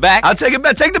running that back? I'll take it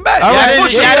back. Take the bet. All Yeah, right,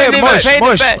 mush it. yeah, I didn't even mush, pay the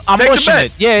mush. bet. I'm Take the mushing bet.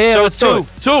 it. Yeah, So let's do it.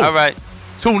 Two. All right.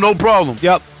 Two, no problem.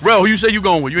 Yep. Rel, who you say you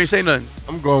going with? You ain't say nothing.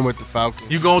 I'm going with the Falcons.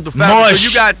 You going with the Falcons. Mush. So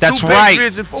you got That's two right.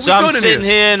 Patriots and four. So I'm sitting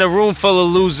here in a room full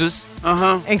of losers,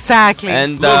 Uh-huh. Exactly.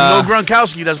 and Look, no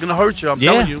Gronkowski. That's going to hurt you. I'm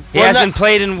Yeah. telling you. he Well, hasn't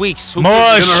played in weeks. Who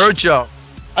Mush. It's going to hurt y'all.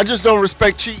 I just don't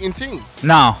respect cheating teams.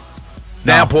 No.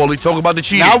 Now, No. Paulie, talk about the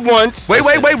cheating. Not once, Wait,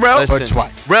 Rel. Listen. but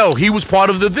twice. Rel, he was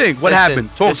part of the thing. What Listen,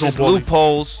 happened? Talk this to him, is Paulie.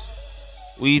 loopholes.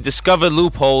 We discovered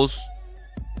loopholes,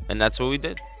 and that's what we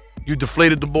did. You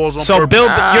deflated the balls on So purpose. Bill,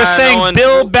 Ah, you're saying no one-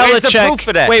 Bill where's the Belichick. proof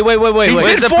for that? Wait. He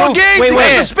Where's did the 4 proof? games. Wait, He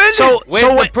wait. got suspended. Where's so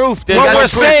the what- proof? There's What no we're proof.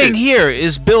 saying here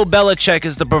is Bill Belichick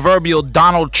is the proverbial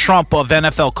Donald Trump of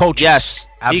NFL coaches. Yes, he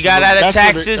Absolutely. got out of That's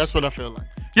taxes. that's what I feel like.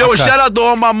 Yo, and Okay. shout out to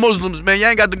all my Muslims, man. Y'all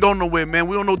ain't got to go nowhere, man.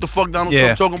 We don't know what the fuck Donald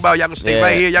Yeah. Trump talking about. Y'all can stay Yeah.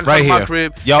 right here. Y'all can Right come to my here.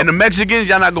 crib. Yup. And the Mexicans,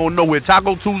 y'all not going nowhere.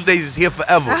 Taco Tuesdays is here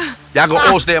forever. Y'all can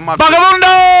all stay at my crib.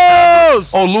 Vagabundos!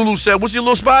 Oh, Lulu said, what's your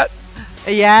little spot?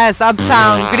 Yes,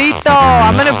 Uptown. Grito.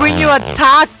 I'm going to bring you a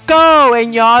taco.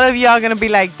 And all of you are going to be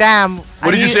like, damn.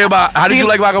 What did you say about, how did you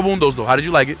like Vagabundos, though? How did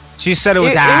you like it? She said it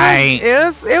was It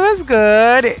aight. was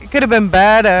good. It could have been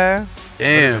better.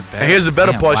 Damn. And here's the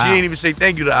better Damn, part. wow. She ain't even say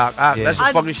thank you to Ak. Yeah. That's some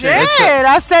I fucking did. shit.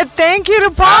 I said thank you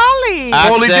to Polly. I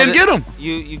Paulie said didn't get 'em.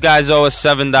 You guys owe us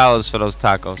 $7 for those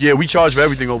tacos. Yeah, we charge for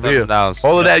everything over here. $7.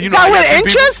 All of that, you Is know. I that got with 3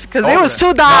 people. interest? Because All it of was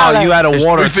that. $2. No, you had a It's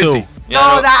water $3.50. too. Yeah,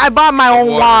 No, I bought my own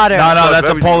water. No, Charge that's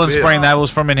for a Poland everything over Spring. That was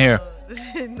from in here.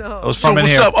 No. It was from in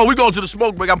what's here. up? Oh, we going to the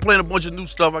smoke break. I'm playing a bunch of new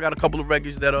stuff. I got a couple of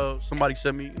records that somebody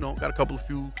sent me. You know, got a couple of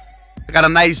few. I got a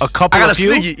nice. A couple I got of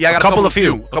few? Sniggy. Yeah, I got A couple of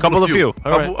few. A couple of few.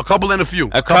 All right. A couple and a few.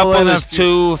 A couple and a is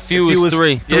two, a few is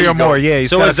three. Three or more, yeah.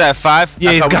 So is that 5?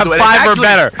 Yeah, he's That's how got we do it. 5 or Actually,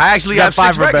 better. I actually He's got have 5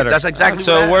 6 or records. better. That's exactly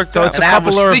So what it I have. worked So out. it's And a I have a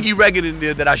couple of Sniggy record in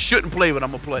there that I shouldn't play, but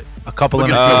I'm gonna play. a couple Look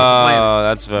and at a few. Oh,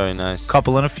 that's very nice.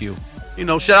 Couple and a few. You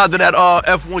know, shout out to that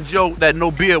F1 Joe, that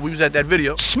No Beer. We was at that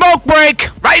video. Smoke break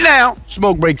Right now.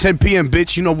 Smoke break, 10 p.m.,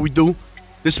 bitch. You know what we do.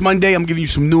 This Monday, I'm giving you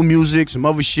some new music, some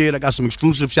other shit. I got some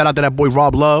exclusive. Shout out to that boy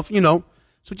Rob Love, you know.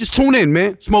 So just tune in,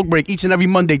 man. Smoke break each and every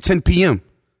Monday, 10 p.m.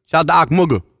 Shout out to Ak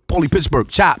Mugger, Paulie Pittsburgh,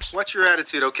 Chops. What's your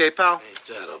attitude, okay, pal? Ain't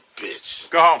that a bitch?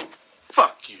 Go home.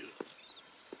 Fuck you.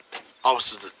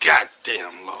 Officers of the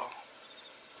goddamn law.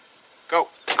 Go.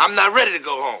 I'm not ready to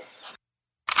go home.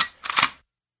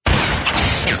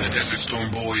 The Desert Storm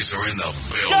Boys are in the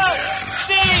building.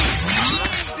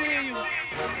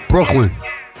 Brooklyn.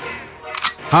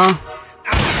 Huh?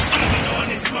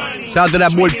 Shout out to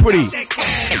that boy Pretty.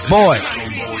 Boy.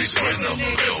 Storm Boys are in the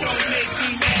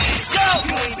building.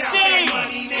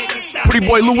 Pretty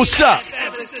boy Lou, what's up?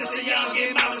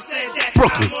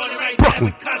 Brooklyn.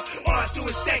 Brooklyn. All I do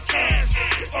is stack cash.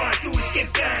 All I do is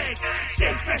get bags. Stay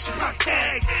fresh and pop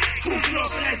tags. Cruising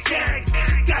off in that jag.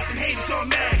 Got them haters all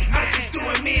mad. I'm just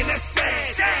doing me and that's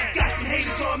sad. Got them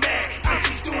haters all mad. I'm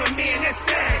just doing me and that's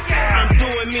sad. I'm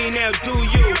doing me now, do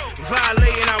you?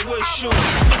 Violating, I would shoot.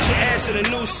 Put your ass in a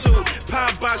new suit.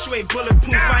 Pop box, you ain't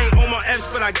bulletproof. I ain't on my F's,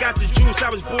 but I got the juice. I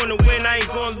was born to win, I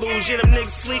ain't gonna lose. Yeah, them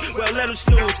niggas sleep, well, let them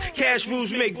snooze. Cash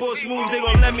rules make boss moves. They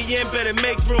gon' let me in, better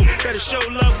make room. Better show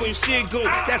love when you see it goon.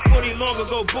 That 40 longer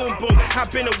go boom, boom.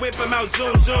 Hop in the whip, I'm out,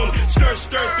 zoom, zoom. Skirt,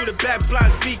 skirt through the back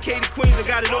blocks. BK the Queens, I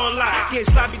got it on lock. Get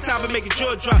sloppy top and make a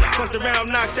jaw drop. Fucked around,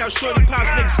 knocked out, shorty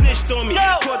pops, niggas snitched on me.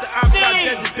 Caught the ops out,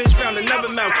 dead this bitch, found another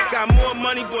mouth. Got more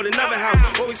money, bought another house.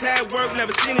 Always had work,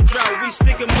 never seen a drought. We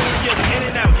stick and move, yeah, we in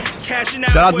and out. Cashing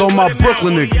out. Shout out to all my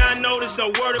Brooklyn niggas.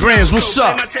 Grands, what's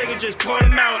up? My taker just call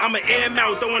him out. I'ma air him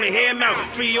out, don't wanna hear him out.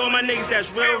 Free all my niggas,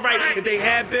 that's real right. If they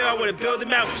had bill, I would've built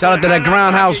them out. Shout out to that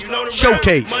Groundhouse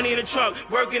Showcase. Money in the trunk,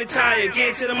 work in the tire,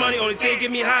 get to the money, only thing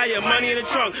get me higher. Money in the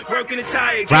trunk, work in the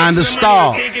tire, Grind the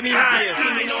star. get me higher.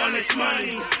 Scheming on this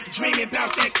money, dreaming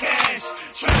about that cash.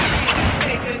 Trying to get this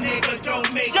paper, nigga, don't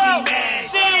make me mad.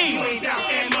 You ain't about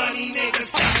that money, nigga,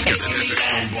 stop making me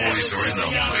mad. Boys are in the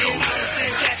building.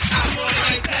 I'm on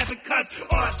like that because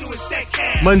all I do is stack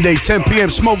cash. Monday, 10 p.m.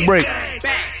 Smoke break.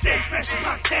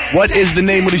 What is the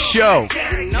name of the show?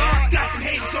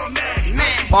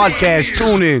 Podcast,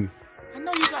 tune in. I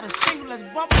know you got a single that's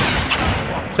bubble.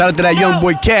 Shout out to that young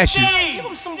boy Cassius. Give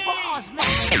him some bars, man.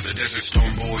 The Desert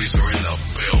Storm Boys are in the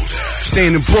building.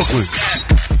 Staying in Brooklyn.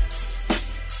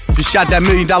 Just shot that $1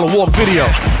 Million Walk video.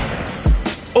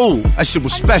 Ooh, that shit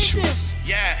was special.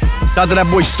 Shout out to that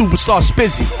boy Superstar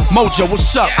Spizzy. Mojo,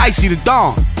 what's up? Icy the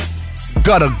Dawn.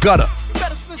 Gutter.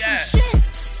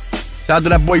 Shout out to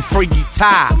that boy Freaky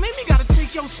Ty. Maybe gotta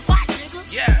take your spot, nigga.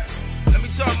 Yeah. Let me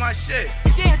talk my shit.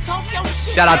 Yeah, talk your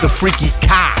shit. Shout out to Freaky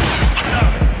Kai.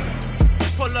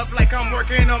 Pull up like I'm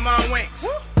working on my wings.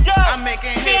 I'm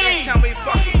making haters tell me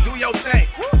fuck it, do your thing.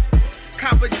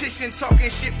 Competition talking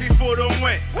shit before the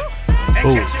win. And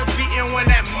Ooh. catch you beating when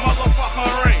that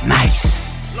motherfucker ring.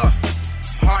 Nice. Look,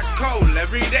 hard cold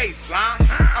every day, slime.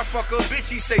 I fuck a bitch,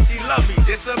 she say she love me,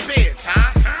 disappear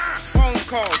time. Phone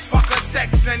calls, fuck a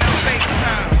text and a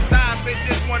FaceTime. Side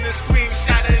bitches wanna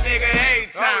screenshot a nigga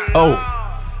every time. Oh.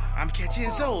 I'm catching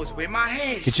Zoes with my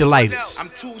head. Get your lighters. I'm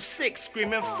 2-6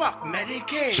 screaming fuck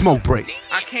Medicaid. Smoke break.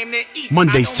 I came to eat.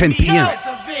 Mondays, 10 p.m. The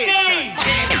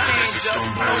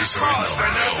Storm Boys are in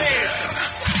the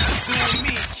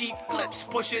building. Keep clips,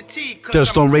 push your T.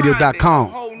 DeStormRadio.com.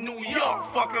 Whole New York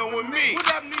fucking with me.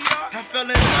 I fell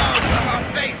in love with her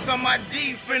face on my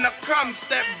D. Finna come,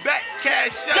 step back,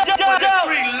 cash up for the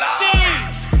 3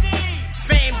 lives.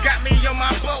 Fame got me on my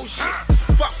bullshit.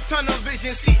 Fuck tunnel vision,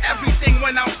 see everything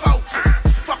when I'm focused.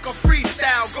 Fuck a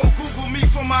freestyle, go Google me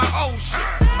for my old shit.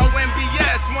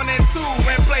 OMBS 1 and 2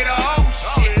 and play the whole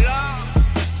shit.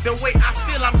 The way I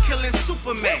feel, I'm killing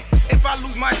Superman. If I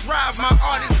lose my drive, my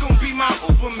art is gonna be my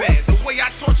Uberman. The way I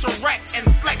torture rap and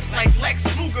flex like Lex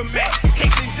Luger, man.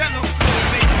 Captain General,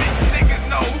 they bitch niggas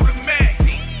know who the man.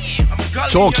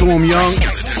 Talk to him, young. The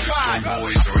Desert Storm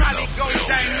Boys are in the building.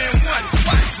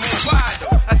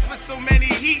 I spit so many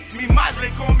heat, me madre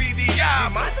call me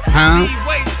Diablo. Huh?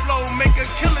 D-Wave flow, make a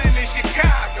killing in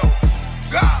Chicago.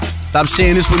 God. Stop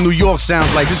saying this what New York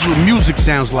sounds like. This is what music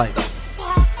sounds like.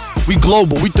 We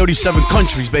global. We 37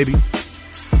 countries, baby.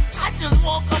 I just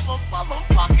woke up a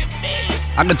motherfucking man.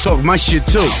 I can talk my shit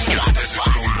too. The Desert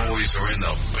Storm Boys are in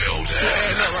the building.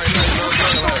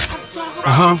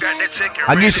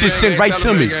 I get shit sent right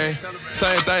to me.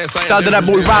 Shout out to that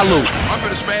boy Rallo.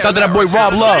 Shout out to that boy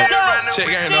Rob Love.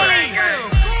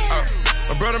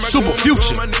 Super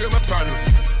Future.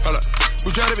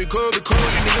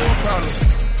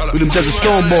 We them Desert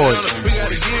Storm boys.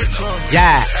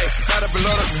 Yeah.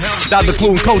 Shout out to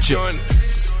Clue and Culture.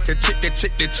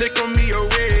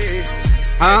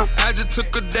 Huh? I just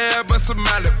took a dab of some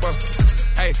Malibu.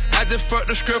 Hey, I just fucked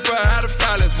the scripper out of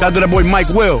filings. Shout out to that boy Mike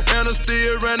Will.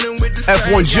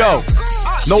 F1 Joe.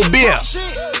 No beer.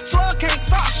 12 can't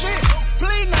stop shit.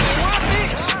 Please name one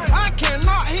bitch. I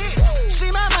cannot hit.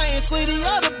 See my man, sweetie,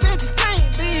 other bitches can't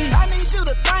be. I need you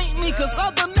to thank me, cause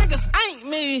other niggas ain't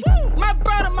me. My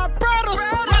brothers, my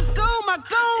goon, my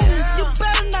goon. You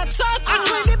better not touch me. I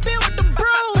clean the beer with the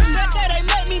broom. That day they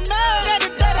make me mad. That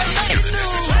day they make me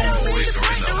new. I don't need to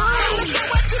break the rules. Look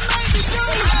at what you made me do.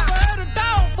 Never heard of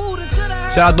dog food until I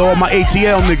heard. Shout out to all my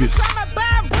ATL niggas.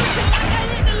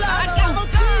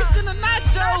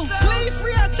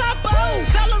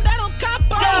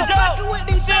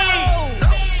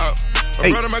 Hey.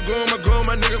 My goon,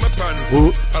 my nigga, my partner.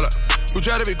 Hold up. We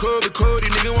try to be cool, these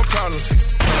niggas want problems.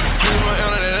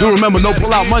 Do remember, no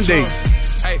pull out Mondays.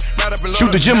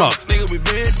 Shoot the gym up.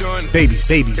 Baby.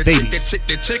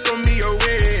 They check on me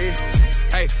away.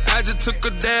 Hey, I just took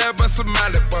a dab of some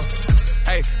Malibu.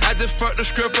 Hey, I just fucked the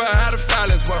scripper out of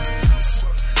filings.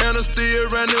 And I'm still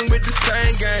running with the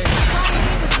same game. Same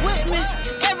niggas with me.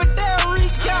 Every day I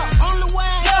recount. Only way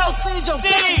I ever seen your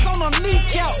bitches on a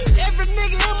kneecap. Every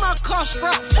nigga in my car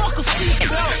strap, fuck a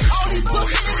seatbelt. All these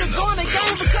pussy niggas join the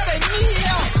game because they need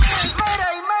help.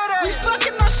 We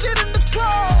fucking our shit in the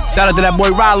club. Shout out to that boy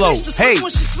Rallo. Hey.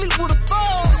 When she sleep with a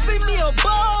thug, see me a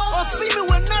ball or see me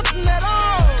with nothing at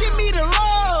all. Give me the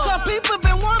love, cause people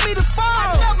been want me to fall.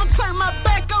 I never turn my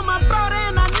back on my brother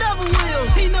and I never will.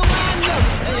 He know I never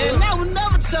steal, and I will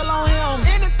never tell on him.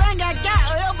 Anything I got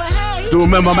or ever had. Do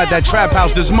remember I'm at that trap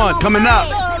house this month coming up.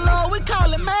 We call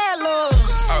it mad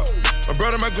love. My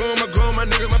brother, my goon, my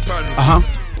nigga, my partner.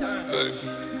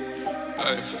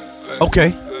 Okay.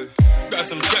 Got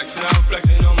some checks now, I'm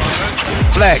flexing on my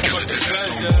Flex.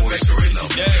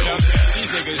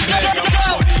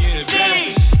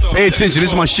 Pay attention,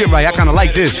 this is my shit right. I kinda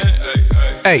like this.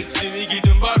 Hey.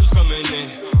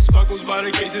 Sparkles by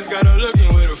the cases, got her looking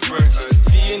with her friends.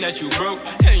 Seeing that you broke,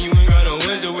 and you ain't got no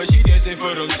wins. The way she dancing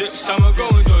for them tips, I'ma go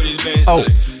and throw these bands. Oh.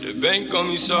 The bank on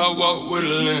me, so I walk with a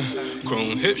limp.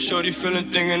 Chrome hip, shorty feeling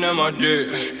thinking that my dick.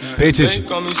 Pay attention. The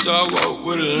bank on me, so I walk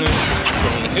with a limp.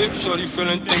 Chrome hip, shorty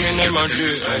feeling thinking that my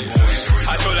dick.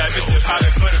 I told that bitch to pop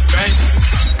it for the bank.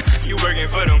 You working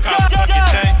for them cops, fuck your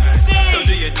tank. So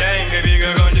do your thing, baby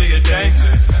girl, gon' do your thing.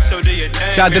 So do your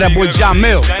thing. Shout out to that boy John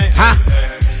Mill. Huh?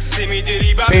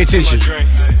 Pay attention.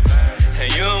 And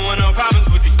you don't want no problems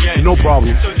with the gang. No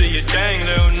problem. So do your thing,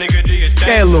 little nigga, do your thing.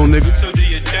 Yeah, little nigga. So do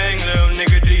your thing, little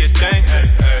nigga, do your thing.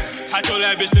 I told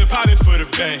that bitch to pop it for the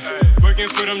bank. Working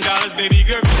for them dollars, baby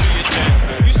girl, do your thing.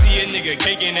 You see a nigga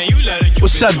caking and you let her.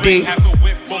 What's up, D? Have a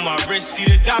whip on my wrist, see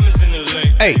the diamonds in the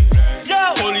lane. Hey.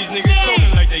 All these niggas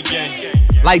talking like they gang.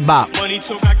 Light Bob. Money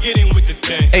talk, I get in with the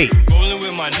thing. Hey. Rolling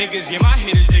with my niggas, yeah, my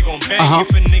hitters, they gon' bang. If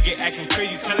a nigga acting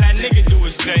crazy, tell that nigga do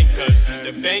his thing. Cause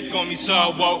the bank on me, so I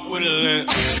walk with a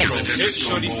limp. Hip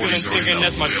shorty feeling thinking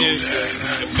that's my dick.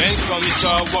 The bank on me, so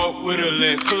I walk with a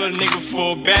limp. Pull a nigga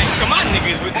full back, cause my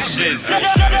niggas with the shits.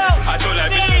 I told that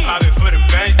bitch to pop it for the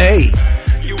bank. Hey.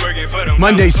 You working for them.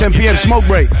 Mondays, 10 p.m. smoke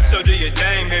break. So do your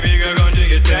thing, baby girl, gon' do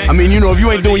your thing. I mean, you know, if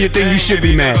you ain't doing your thing, you should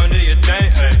be mad.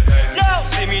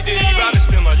 See me did you about to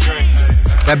spill my drink.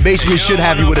 That basement should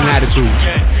have you with an attitude.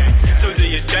 So do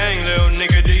your thing, little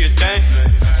nigga, do your thing.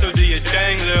 So do your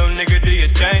thing, little nigga, do your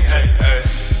thing.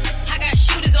 I got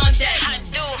shooters on deck. I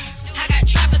do. I got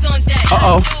trappers on deck.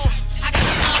 Uh-oh. I got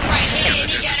the pump right here,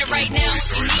 and he got it right now.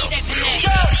 You need that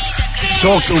connect.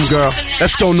 Talk to him, girl.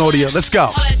 Let's go, Nordia. Let's go.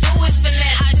 All I do is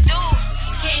finesse. I do.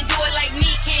 Can't do it like me.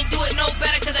 Can't do it no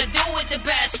better, cause I do it the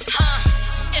best.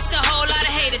 It's a whole lot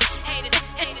of haters.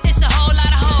 It's a whole lot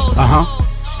of hoes.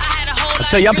 I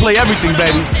tell you, I play everything,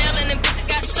 baby.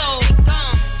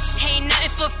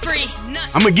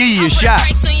 I'm gonna give you a shot.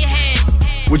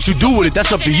 What you do with it,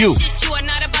 that's up to you. You are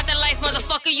not about the life,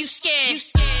 motherfucker. You scared.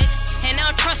 And I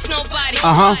don't trust nobody.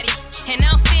 And I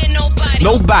don't fear nobody.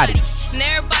 Nobody. And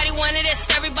everybody wanted this,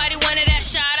 everybody wanted that.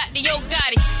 Shout out to Yo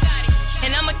Gotti.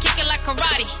 And I'ma kick it like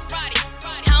karate. I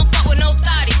don't fuck with no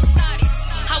thotties.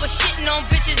 I was shitting on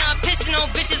bitches, now I'm pissing on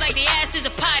bitches like the ass is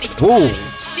a potty. Whoa.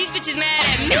 These bitches mad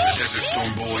at me.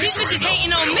 These bitches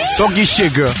hating on me. Talk your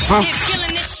shit, girl. Huh? If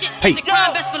killing this shit Hey. is a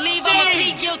crime, best believe I'ma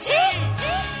plead guilty.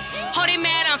 Oh, they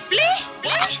mad I'm flea?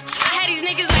 I had these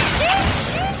niggas like shit.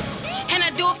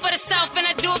 south and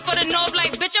I do it for the north.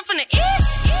 Like, bitch, I'm from the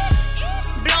east.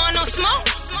 Blowing on smoke.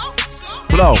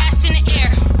 Blow. Gas in the air.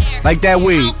 Like that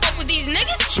weed. Fuck with these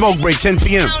niggas. Smoke break, 10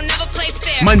 p.m. I don't never play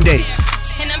fair. Mondays.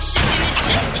 And I'm shifting and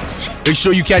shifting. Make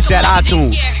sure you catch that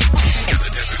iTunes.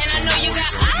 And I know you got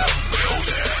eyes,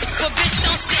 but bitch,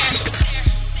 don't stare.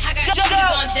 I got shooters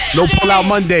on deck. No pull out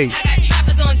Mondays. I got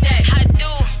trappers on deck. I do.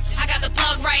 I got the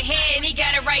plug right here, and he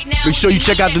got it right now. Make sure you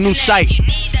check out the new site.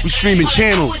 We streaming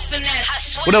channels.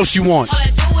 What else you want?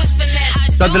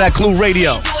 Shout out to that Clue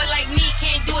Radio.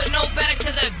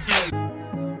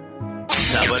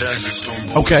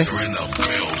 Okay.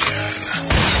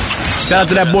 Shout out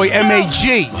to that boy MAG.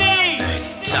 Hey.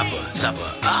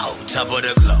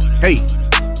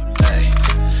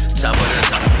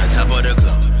 Top of the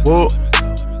globe. Whoa.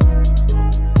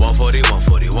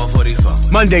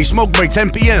 140. Monday, smoke break,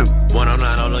 10 p.m.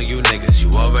 109, all of you niggas, you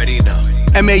already know.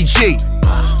 MAG.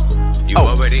 You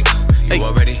already.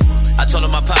 I told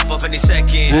him I pop off any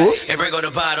second. And bring all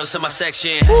the bottles to my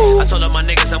section. I told all my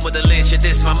niggas I'm with the lynch. Shit,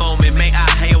 this is my moment. May I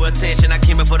have your attention? I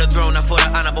came in for the throne, not for the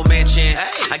honorable mention.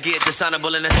 I get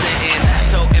dishonorable in a sentence.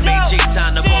 Told MAG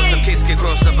time to bowl some kicks, get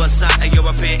cross up a sign of your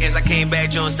opinions. I came back,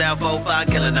 Jones down,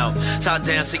 4-5, killing no. Top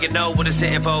down, so you know what it's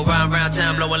hitting for. Round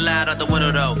town, blowing loud out the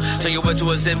window though. Turn you into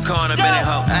a zip car in a minute,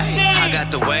 ho. I got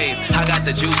the wave, I got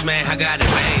the juice, man, I got it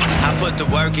made. I put the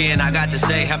work in, I got to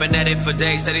say. I've been at it for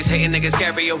days. Said these hating niggas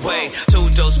carry away. 2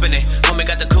 doors spinning, homie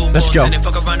got the cool balls in it.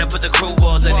 Fuck around and put the crew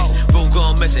balls in it. Roof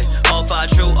gone missing, all 5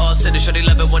 true, all sinning. Shorty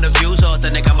love it when the views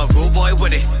authentic. I'm a rude boy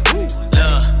with it.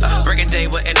 Breaking day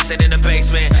with innocent in the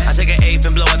basement. I take an eighth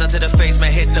and blow it down to the face,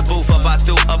 man. Hit the booth up, I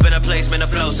threw up in a placement. The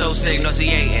flow so sick, no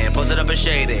C8 posted up and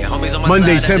shaded. Homies on my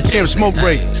Mondays, side, 10 p.m. smoke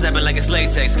break. Snapping like it's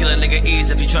latex, kill a nigga ease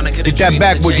if you tryna kill a Get that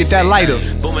backwood, get that lighter.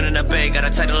 Booming in the bay, got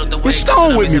a title of the way. Get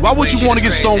stoned with me. Why would you want to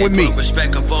get stoned with me?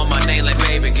 Respect up on my name like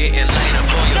baby, getting later.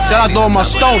 Shout out to all my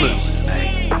stoners.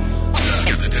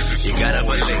 You gotta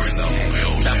believe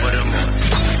top of the moon,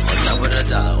 top of the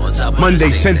dollar, on top of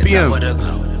Mondays, 10 p.m.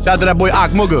 Shout Shout out to that boy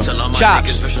Akmuga,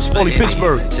 Chops, Holy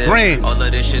Pittsburgh, Grand. All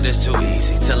of this shit is too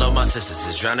easy. Tell all my sisters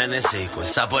it's drowning in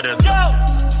sequence. Top of the globe.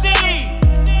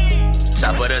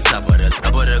 Top of the globe.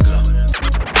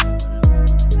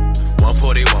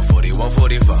 140,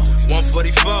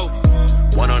 144.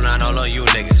 109, all of you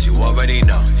niggas, you already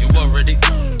know.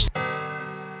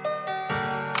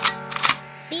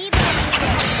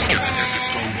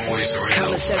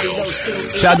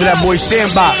 Shout out to that boy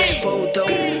Sandbox,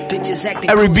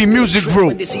 Eric B Music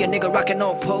Group. Shout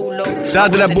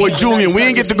out to that boy Julian. We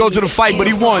ain't get to go to the fight, but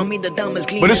he won.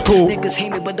 But it's cool. Niggas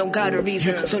hate me, but don't got a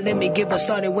reason. So let me get one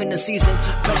started when the season.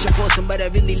 Pressure for some, but I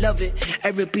really love it.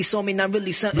 Eric B saw me, not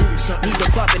really something. Need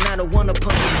to pop it, I don't wanna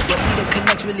pump it. But me the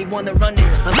connects really wanna run it.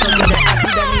 I'm talking the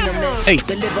action that Nino man. Hey.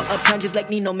 Deliver uptime just like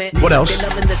Nino man. What else? They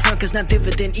loving the sun cause not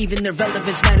dividend. Even the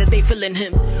relevance matter, they feeling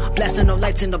him. Blasting no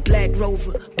lights in the Black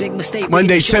Rover. Big mistake.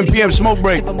 Monday, 10 p.m. smoke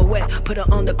break. Sip 'em away, put her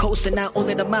on the coaster, now all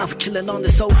in the mouth, chilling on the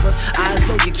sofa. Eyes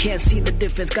low, you can't see the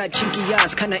difference. Got chinky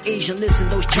eyes, kinda Asian. Listen,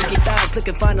 those chunky thighs,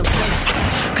 looking fine, I'm sense.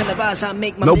 Kind of eyes I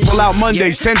make my No mission. pull out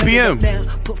Mondays, 10 p.m.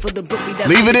 Put for the bookie, that's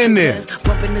Leave it in there.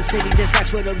 Bump in the city, this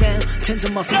axe with around. Tens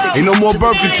on my feet. Ain't no more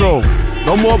birth control.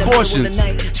 No more abortions.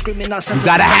 You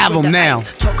gotta have them now.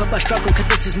 Talk about struggle, cause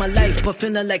this is my life. But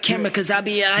feeling like camera, cause I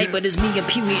be alright. But it's me and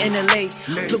Pee Wee in LA.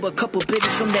 Flew a couple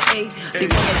bitches from the A. They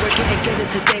wanna work it and get it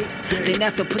today. Then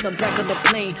after put them back on the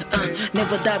plane.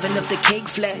 Never diving up the cake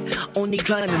flat. Only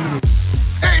driving.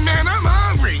 Hey man, I'm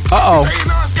hungry. Uh-oh.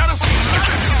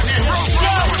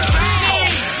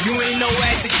 You ain't know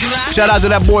at the July. Shout out to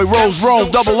that boy Rose Rome,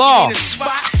 double R.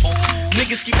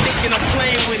 Niggas keep thinking I'm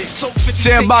playing with it. So 50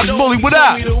 Sandbox Bully, what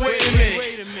up?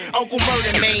 Uncle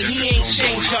Murder, man, he ain't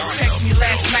changed up. Text me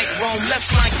last night, Rome,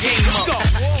 let's line game up.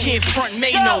 Can't front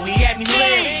Mayno, he had me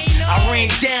leery. I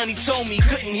ran down, he told me he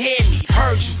couldn't hear me.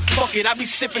 Heard you, fuck it, I be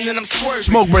sipping and I'm swerving.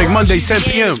 Smoke break, Monday, 10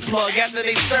 p.m. Plug after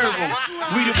they serve him.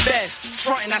 We the best,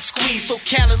 front and I squeeze, so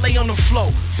Cali lay on the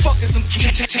floor. Fuckers, I'm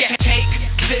take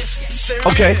this serious.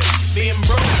 Okay. Being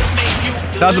broke to make you.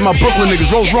 Shout out to my Brooklyn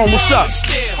niggas, Rose Rome, what's up?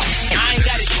 I ain't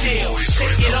got it still,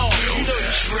 take it off, you know the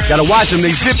drill. Gotta watch them,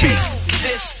 they zippy.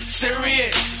 This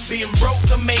serious, being broke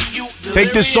to make you.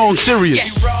 Take this song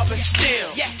serious. Yeah, robbing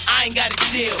still, I ain't got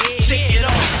a deal. Take it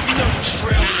off, you know the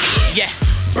drill. Yeah.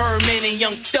 Birdman and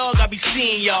Young Thug, I be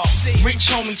seeing y'all.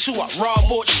 Rich homie too, I rob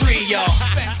or tree y'all.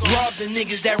 Rob the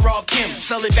niggas that robbed him.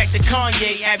 Sell it back to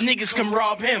Kanye, have niggas come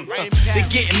rob him. They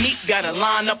getting meat, gotta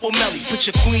line up on Melly. Put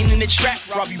your queen in the trap,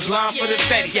 rob you blind for the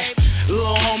fatty. Yeah,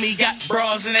 little homie got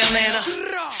bras in Atlanta.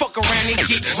 Fuck around and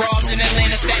get robbed in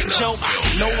Atlanta. That joke,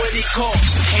 know what it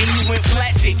costs. And you went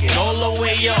flat, take it all the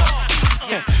way up.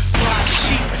 Fly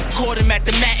sheep, Caught him at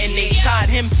the matinee, tied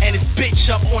him and his bitch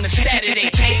up on a Saturday.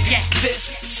 Take this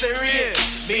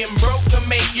serious. Being broke can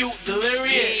make you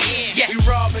delirious. Yeah, we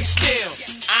rob and steal.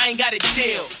 I ain't got a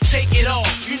deal. Take it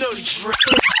off, you know the drill.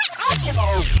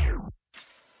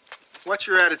 What's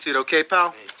your attitude, okay,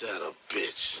 pal? Ain't that a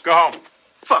bitch? Go home.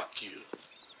 Fuck you.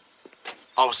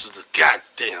 Officers of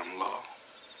goddamn law.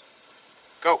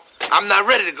 Go. I'm not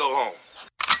ready to go home.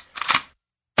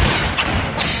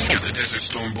 The Desert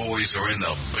Storm Boys are in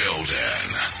the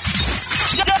building.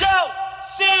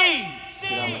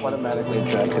 I'm automatically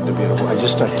attracted to beautiful. I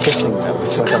just start kissing them.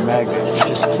 It's like a magnet. You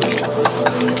just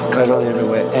right on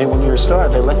everywhere. And when you're a star,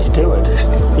 they let you do it.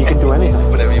 You can do anything.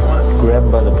 Whatever you want. Grab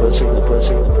them by the pussy, the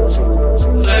pussy, the pussy, the pussy.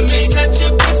 Let me touch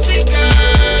your pussy, girl.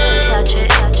 Touch it,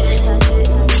 touch it, touch it.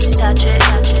 Touch it,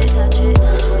 touch it, touch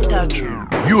it. Touch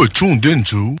it. You are tuned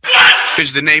into.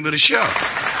 It's the name of the show.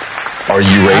 Are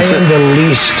you racist? I am the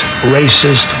least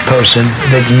racist person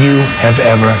that you have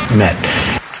ever met.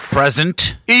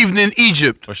 Present. Evening,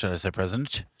 Egypt. Or should I say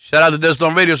present? Shout out to Desert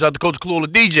Storm Radio. Shout out to Coach Clue, all the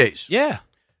DJs. Yeah.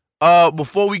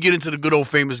 Before we get into the good old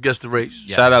famous Guess the Race.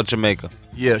 Yeah. Shout out Jamaica.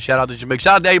 Yeah, shout out to Jamaica.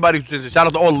 Shout out to everybody who listens. Shout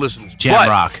out to all the listeners. Jam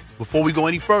Rock. Before we go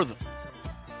any further,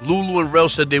 Lulu and Rel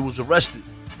said they was arrested.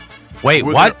 Wait,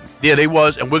 what? Yeah, they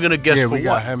was, and we're going to guess for we what.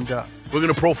 got hemmed up. We're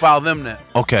going to profile them now.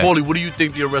 Okay. Paulie, what do you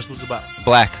think the arrest was about?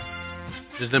 Black.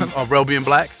 Just them, Rel being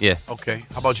black? Yeah. Okay.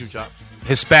 How about you, Chops?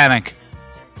 Hispanic.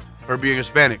 Her being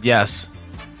Hispanic? Yes.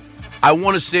 I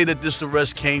want to say that this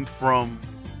arrest came from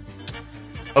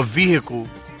a vehicle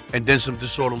and then some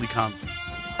disorderly conduct.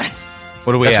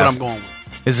 What do we That's have? what I'm going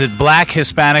with. Is it black,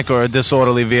 Hispanic, or a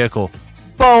disorderly vehicle?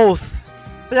 Both.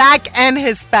 Black and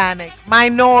Hispanic.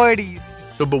 Minorities.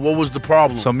 So, but what was the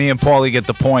problem? So me and Paulie get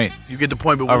the point. You get the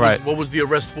point, but All right. what was the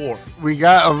arrest for? We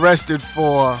got arrested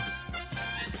for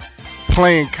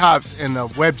playing cops in a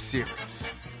web series.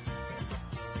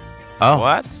 Oh.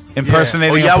 What?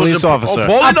 Impersonating a police officer.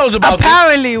 Paulie knows about this.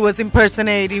 Apparently, it was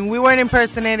impersonating. We weren't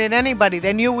impersonating anybody.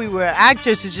 They knew we were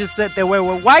actors. It's just that there were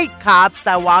white cops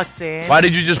that walked in. Why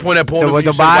did you just point at Paulie? There when were you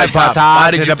the said white cop?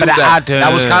 Why did you do that? the-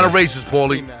 That was kind of racist,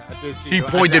 Paulie. She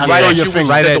pointed I right saw at your you when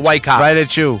finger. she said the white cop. Right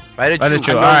at you. Right at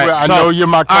you. All right. I know you're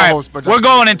my co-host, but we're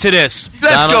going into this.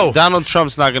 Let's go. Donald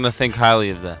Trump's not going to think highly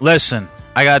of that. Listen,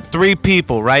 I got 3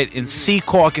 people, right, in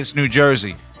Secaucus, New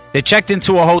Jersey. They checked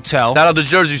into a hotel. Shout out to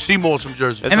Jersey. Seymour's from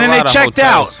Jersey. There's and a then they lot of checked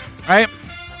hotels. out, right?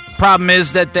 Problem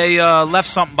is that they left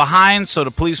something behind, so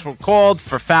the police were called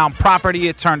for found property.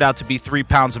 It turned out to be 3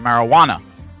 pounds of marijuana.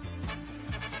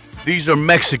 These are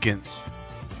Mexicans.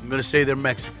 I'm going to say they're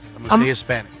Mexican. I'm going to say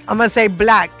Hispanic. I'm going to say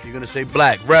black. You're going to say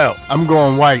black. Rel. I'm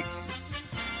going white.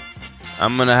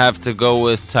 I'm going to have to go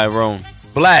with Tyrone.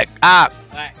 Black.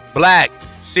 Black.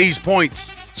 C's points.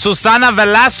 Susana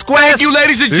Velasquez. Thank you,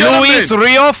 ladies and gentlemen. Luis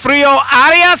Rio Frio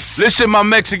Arias. Listen, my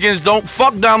Mexicans, don't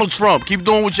fuck Donald Trump. Keep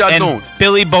doing what y'all and doing.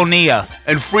 Billy Bonilla.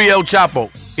 And free El Chapo.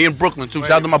 He in Brooklyn, too.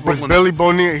 Shout out to my Was Brooklyn. Billy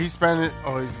Bonilla, he's Spanish?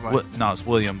 Oh, he's white. No, it's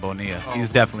William Bonilla. He's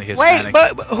definitely Hispanic.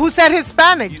 Wait, but who said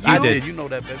Hispanic? I did. You know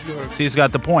that, baby. You heard. He's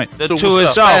got the point. The So 2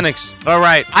 what's up? Hispanics. All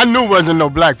right. I knew wasn't no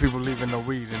black people leaving no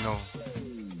weed and no.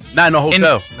 Not in a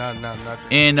hotel.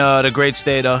 Nothing. In the great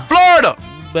state of Florida.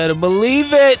 Better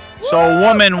believe it. So a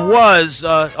woman was.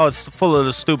 It's full of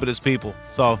the stupidest people.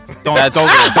 So don't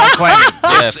claim it.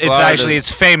 Yeah, It's actually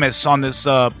Florida's- famous on this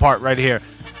part right here.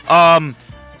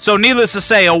 So needless to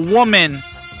say, a woman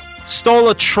stole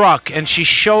a truck and she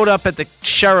showed up at the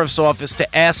sheriff's office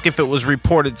to ask if it was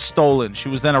reported stolen. She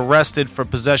was then arrested for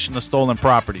possession of stolen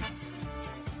property.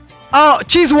 Oh,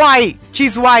 she's white.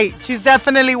 She's white. She's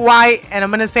definitely white. And I'm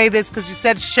going to say this because you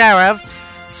said sheriff.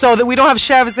 So that we don't have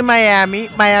sheriffs in Miami.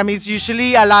 Miami's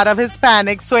usually a lot of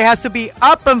Hispanics. So it has to be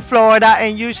up in Florida.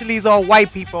 And usually it's all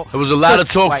white people. There was a lot So of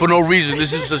talk white. for no reason.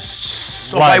 This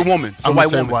is a white woman. It's a I'm white gonna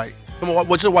say woman. white. Come on,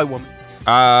 what's a white woman?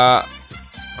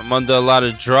 I'm under a lot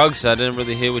of drugs. I didn't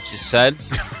really hear what you said.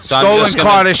 So I'm Stolen just car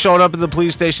gonna- that showed up at the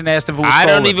police station, asked if it was I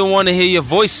stolen. don't even want to hear your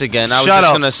voice again. I was Shut just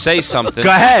up. going to say something. Go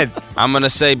ahead. I'm going to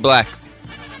say black.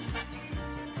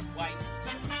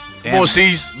 Damn, Come on,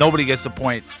 C's. Nobody gets the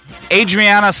point.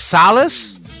 Adriana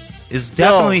Salas is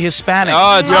definitely Hispanic.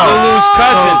 Oh, it's Lulu's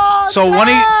cousin. So when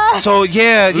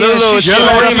Lulu, she your showed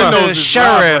Latino up at the is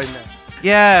sheriff. live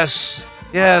right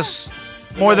Yes.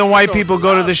 More than white people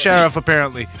go to the sheriff,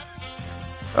 apparently.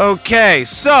 Okay,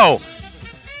 so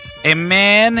a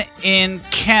man in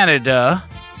Canada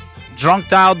drunk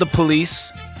dialed the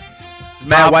police.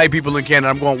 Mad white people in Canada.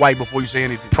 I'm going white before you say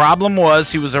anything. Problem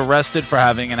was he was arrested for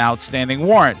having an outstanding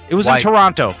warrant. It was White. in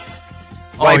Toronto.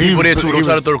 White people there too. Don't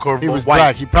try to throw the curveball. He was White.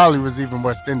 black. He probably was even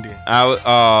West Indian.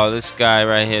 This guy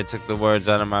right here took the words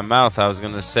out of my mouth. I was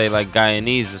going to say like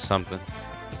Guyanese or something.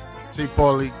 See,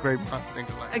 Paulie, great minds think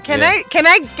alike. Can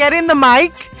I get in the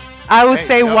mic? I would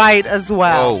say white as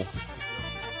well.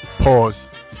 Pause.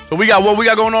 So we got what we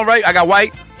got going on, right? I got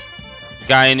white.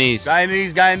 Guyanese.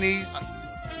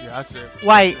 Yeah, I said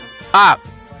white.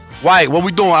 White. What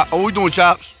we doing? What we doing,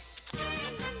 Chops?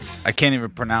 I can't even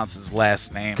pronounce his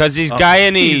last name. Because he's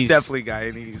Guyanese. He's definitely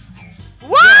Guyanese.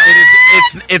 What?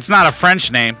 It's not a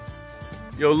French name.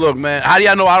 Yo, look, man. How do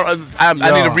y'all know? I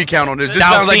need a recount on this. This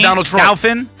sounds like Donald Trump.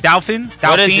 Dolphin.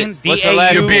 What is it? What's the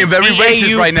last You're being very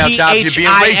racist right now, Chops. You're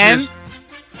being racist.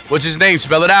 What's his name?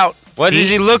 Spell it out. What does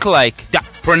he look like?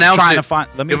 Pronounce trying it. To find.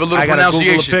 Let me. Give a little I gotta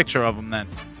pronunciation. Google a picture of him then.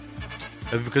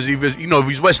 Because if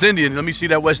he's West Indian, let me see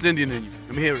that West Indian in you.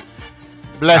 Let me hear it.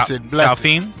 Blessed.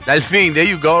 Dolphin. Delphine. There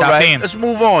you go. Dolphin. Right. Let's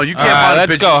move on. You can't All right, find a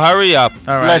let's picture. go. Hurry up.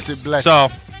 All right. Blessed. So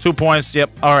 2 points. Yep.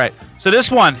 All right. So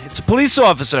this one, it's a police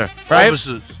officer, right?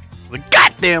 Officers. The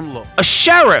goddamn law. A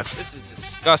sheriff. This is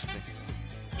disgusting.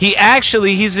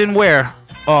 He's in where?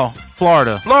 Oh,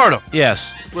 Florida. Florida.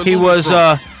 Yes. Where He Lulu was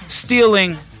from?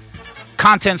 stealing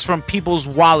contents from people's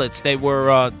wallets. They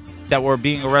were that were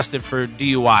being arrested for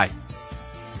DUI.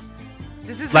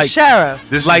 This is the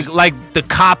sheriff. Like the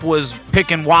cop was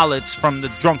picking wallets from the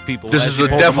drunk people. This as is he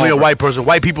pulled definitely them a over. white person.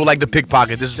 White people like to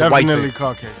pickpocket. This is a white Definitely thing.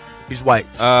 Caucasian. He's white.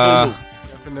 I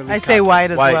say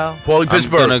white as well. Paulie I'm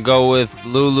Pittsburgh. gonna go with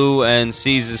Lulu and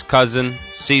Caesar's cousin,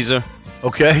 Caesar.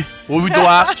 Okay. What we doing?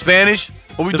 Spanish?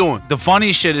 What we doing? The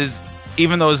funny shit is,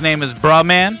 even though his name is John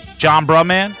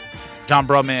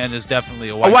Brumman is definitely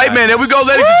a white guy. man. There we go,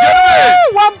 ladies and gentlemen.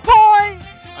 1 point.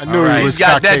 I knew he was He's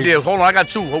got that Caucasian. deal. Hold on, I got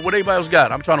two. What everybody else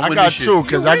got? I'm trying to I win got this shit. two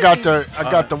because I got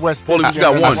the West Paulie, Indian. you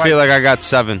got and one. I feel like I got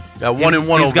 7. Got one and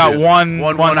one He's over got there. one.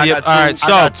 I Yep. got two. All right, I so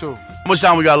got two. How much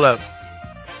time we got left?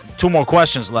 2 more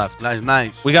questions left.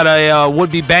 Nice. We got a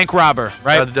would-be bank robber,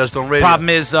 right? Got the Dust on Radio. Problem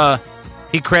is,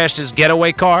 he crashed his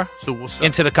getaway car So what's up?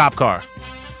 into the cop car.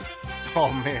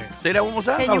 Oh man. Say that one more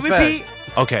time. Can That you was fast. repeat?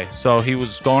 Okay, so he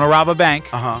was going to rob a bank.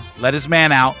 Let his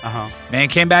man out. Man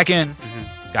came back in.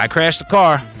 Guy crashed the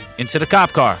car into the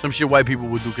cop car. Some shit white people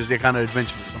would do because they're kind of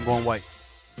adventurous. I'm going white.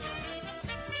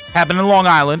 Happened in Long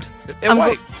Island. They're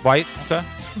white. White. Okay.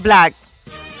 Black.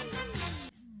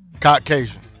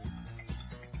 Caucasian.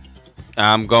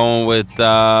 I'm going with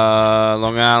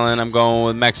Long Island. I'm going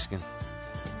with Mexican.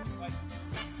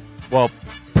 Well,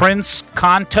 Prince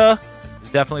Conta is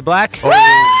definitely black. Oh.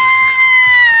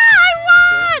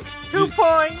 I won. 2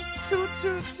 points.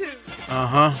 2.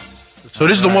 So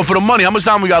this is the one for the money. How much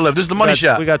time we got left? This is the money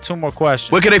shot. We got 2 more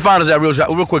questions. Where can they find us at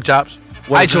real quick, Chops?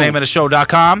 What's the name of the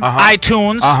show.com?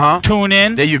 iTunes.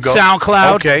 TuneIn. There you go.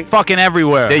 SoundCloud. Okay. Fucking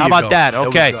everywhere. There How you about go. that? There we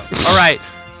Okay. go. All right.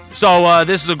 So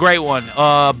this is a great one.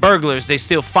 Burglars. They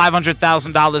steal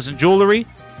 $500,000 in jewelry.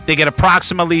 They get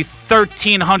approximately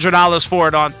 $1,300 for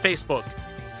it on Facebook.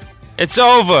 It's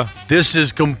over. This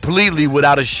is completely,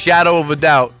 without a shadow of a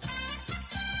doubt,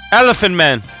 Elephant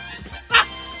Man.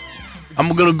 I'm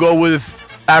going to go with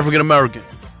African American.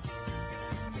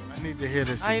 I need to hear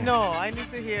this. I know. I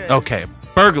need to hear it. Okay.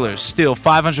 Burglars steal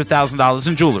 $500,000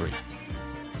 in jewelry.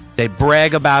 They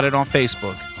brag about it on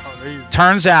Facebook.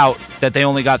 Turns out that they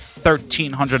only got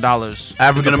 $1,300.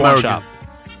 African American.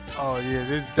 Oh yeah,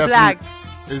 this is definitely Black.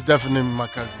 It's definitely my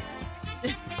cousins.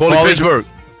 Paulie Pittsburgh.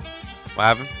 What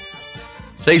happened?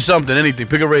 Say something, anything.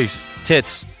 Pick a race.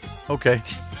 Tits. Okay.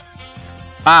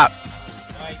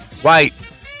 White.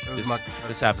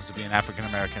 This happens to be an African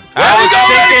American.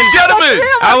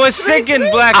 I was thinking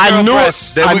black girl I knew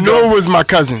breasts. it. I knew it was my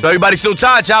cousin. So everybody still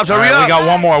tied, Chops. Hurry All right, up. we got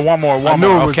one more. I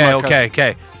knew it was my cousin.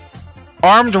 Okay.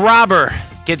 Armed robber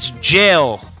gets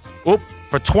jail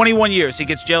for 21 years. He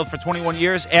gets jailed for 21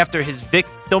 years after his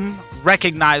victim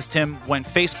recognized him when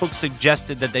Facebook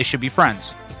suggested that they should be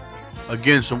friends.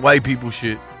 Again, some white people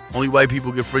shit. Only white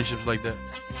people get friendships like that.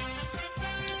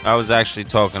 I was actually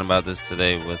talking about this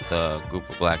today with a group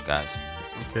of black guys.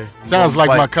 Okay. Sounds like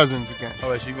white. my cousins again. All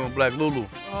right, so you're going black Lulu.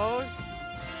 Oh, let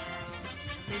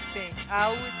me think. I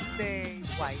would say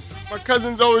white. My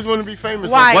cousins always want to be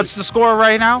famous. White. What's the score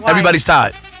right now? White. Everybody's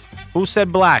tied. Who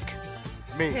said black?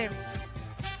 Me. Him.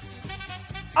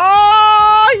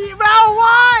 Oh, round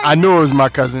one. I knew it was my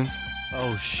cousins.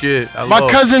 Oh, shit. My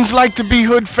cousins like to be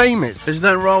hood famous. There's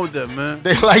nothing wrong with that, man.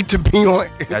 They like to be on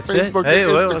That's it. Facebook Hey,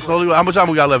 and well, Instagram. that's only, how much time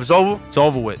we got left? It's over? It's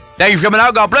over with. Thank you for coming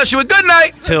out. God bless you and good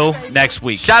night. Till next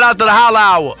week. Shout out to the Holla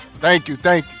Hour. Thank you.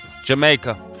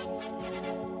 Jamaica.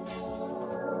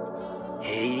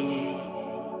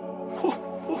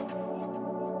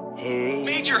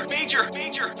 Major.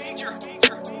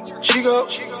 Chico.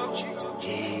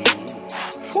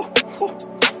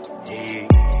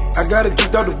 I got it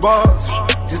kicked out the bars.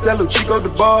 Just that little Chico the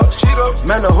boss.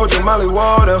 Man, I hold your Molly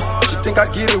water. She think I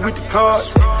get it with the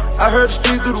cards. I heard the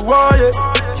streets through the wall, yeah.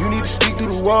 You need to speak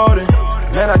through the warden.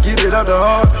 Man, I get it out the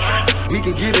heart. We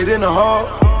can get it in the heart.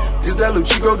 This that little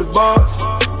Chico the barge.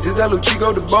 This that little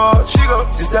Chico the barge.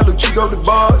 This that little Chico the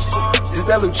barge. This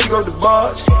that little Chico the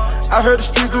barge. I heard the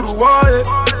streets through the wall, yeah.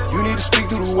 You need to speak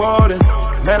through the warden.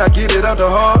 Man, I get it out the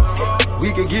heart.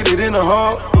 We can get it in the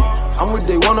heart. I'm with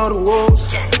day one of the wolves.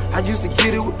 I used to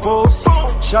get it with pose.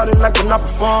 Shot it like when I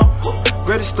perform.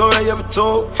 Greatest story I ever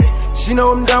told. She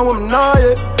know I'm down with my nah,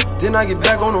 yeah. Then I get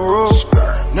back on the road.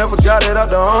 Never got it out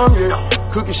the arm, yeah.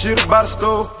 Cooking shit by the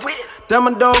stove. Damn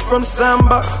my dog from the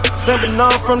sandbox. Saint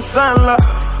Bernard from the sandlot.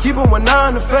 Keep him with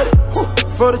 9 to fed it.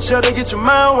 For the cheddar, get your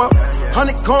mind walk.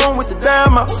 Honeycomb with the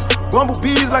dime mouse.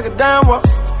 Bumblebees like a dime walk.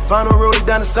 Final roadie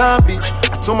down the side beach.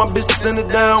 I told my bitch to send it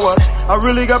down, watch. I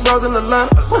really got bros in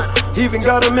Atlanta. Even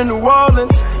got them in New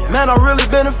Orleans. Man, I really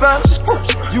been in finals.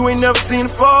 You ain't never seen a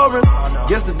foreign.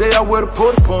 Yesterday I wear the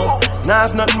porta form. Now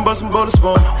it's nothing but some bullets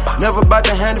for 'em. Never bout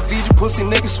to hand to feed you pussy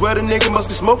nigga. Swear the nigga must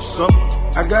be smoking something.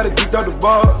 I got it deep out the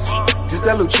bars. Just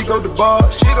that little Chico the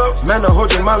barge. Man, I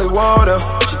hold your Molly water.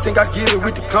 She think I get it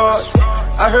with the cards.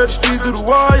 I heard the streets through the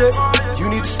wall, yeah. You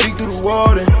need to speak through the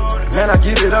warden. Man, I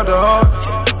get it out the heart.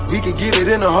 We can get it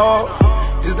in the heart.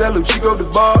 Just that little Chico the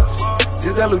barge.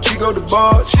 Just that little Chico the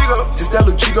barge. Just that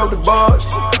little Chico the barge.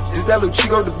 Just that little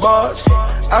Chico the barge.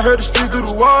 I heard the streets through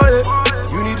the wall, yeah.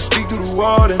 You need to speak through the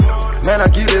warden. Man, I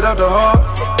get it out the heart.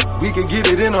 We can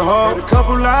get it in the heart. Heard a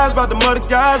couple lies about the mother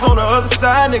guys on the other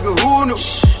side, nigga, who knew?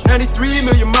 93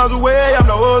 million miles away, I'm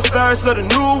the old side of the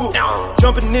new.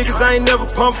 Jumping niggas, I ain't never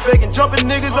pump faking. Jumping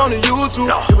niggas on the YouTube.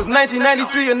 It was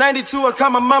 1993 or 92, I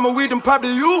caught my mama, we done popped the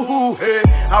yoo-hoo, hey.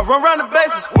 I run around the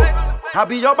bases, I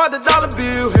be all about the dollar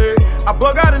bill, hey. I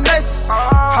bug out the nation.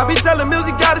 I be telling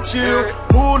music gotta chill.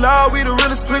 Cool out, we the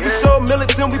realest clique, we so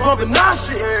militant, we bumpin' our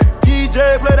shit.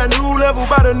 DJ play that new level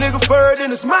by the nigga furred,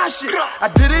 and it's my shit. I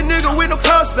did it, nigga, with no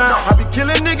cause sign. I be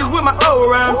killing niggas with my old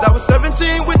rhymes. I was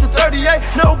 17 with the 38,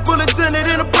 no bullets in it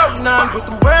in a broke 9. With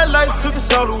the red lights, took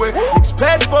us all away. Niggas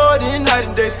paid for it in night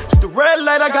and days. Just the red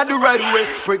light, I got the right away.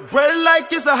 Break bread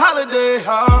like it's a holiday,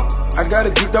 huh? I got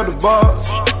it deep out the bars.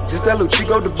 Just that little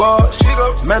Chico the barge.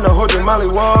 Man, I hold your Molly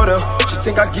water. She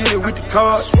think I get it with the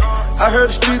cards. I heard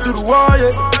the streets through the wall,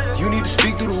 yeah. You need to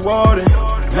speak through the warden.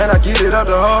 Man, I get it out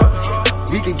the heart.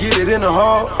 We can get it in the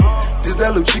heart. Just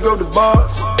that little Chico the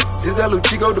barge. Just that little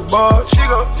Chico the barge.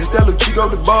 Just that little Chico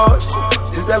the barge.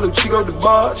 Just that little Chico the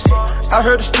barge. I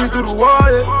heard the streets through the wall,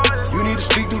 yeah. You need to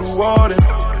speak through the warden.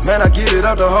 Man, I get it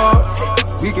out the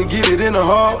heart. We can get it in the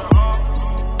heart.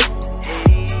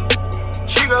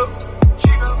 Chico.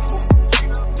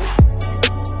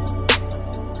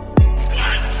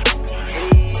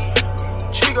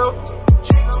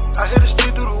 I hit the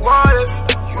street through the wire.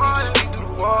 You need to speak through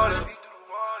the water.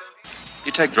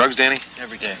 You take drugs, Danny?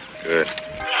 Every day. Good.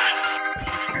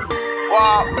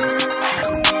 Wow.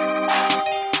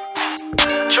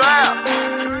 Trap.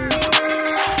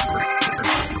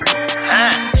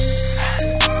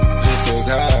 Just took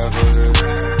half of it.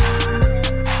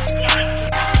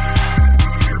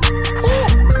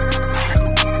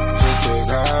 Just took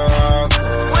half of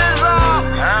it.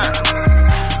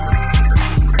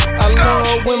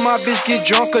 When my bitch get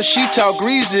drunk, cause she talk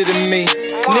greasy to me.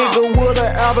 Nigga with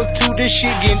an attitude, this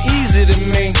shit getting easy to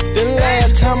me. The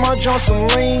last time I drank some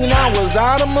lean, I was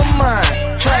out of my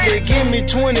mind. Tried to give me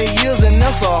 20 years and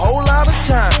that's a whole lot of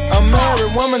time. A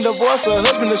married woman divorced her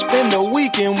husband to spend the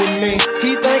weekend with me.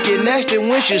 He think it nasty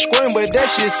when she scream, but that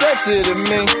shit sexy to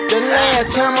me. The last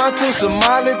time I took some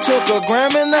Molly, took a gram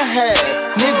and a half.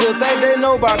 Niggas think they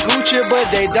know about Gucci, but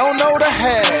they don't know the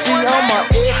half. See, I'm a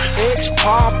XX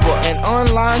popper, an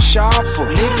online shopper.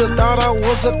 Niggas thought I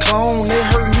was a clone, they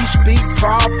heard me speak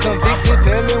prop. Convicted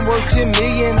felon, worth 10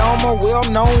 million, I'm a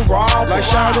well-known robber. Like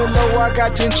Shawty Low, I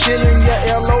got 10 chillin',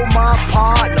 yeah, LO, my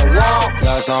partner, walk.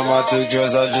 Last time I took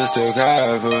drugs, I just took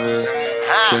half of it.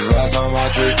 Cause last time I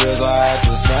took drugs, I had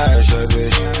to smash that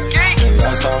bitch. And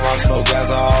last time I smoked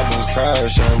gas, I almost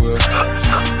crashed that whip.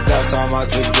 Last time I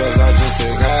took drugs, I just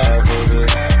took half of it.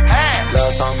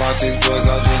 Last time I took drugs,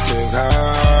 I just took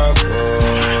half of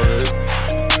it.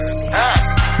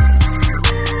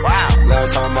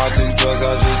 Last time I took drugs,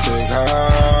 I just took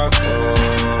half of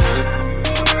it.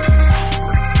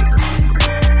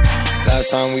 Last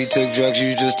time we took drugs,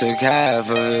 you just took half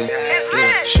of it.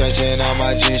 Yeah. Stretching out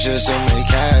my jeans just to make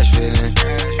cash fitting.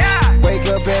 Wake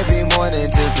up every morning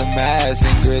to some ass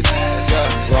and grits.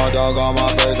 Yeah. Raw dog on my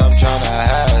birds, I'm tryna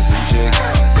have some chicks.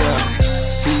 Yeah.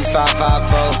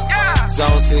 P554,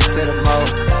 zone 6 to the mo.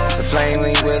 The flame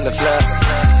link with the flip.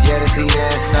 scared to see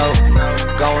that snow.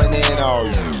 Going in all.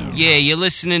 Yeah, you're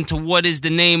listening to What Is the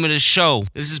Name of the Show.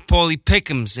 This is Paulie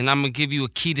Pickums, and I'm gonna give you a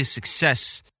key to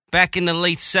success. Back in the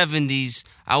late 70s,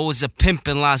 I was a pimp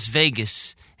in Las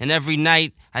Vegas, and every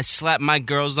night I'd slap my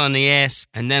girls on the ass,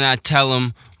 and then I'd tell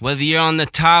them, whether you're on the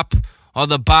top or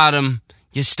the bottom,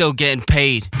 you're still getting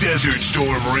paid.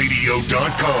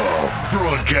 DesertStormRadio.com,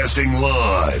 broadcasting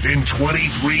live in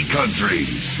 23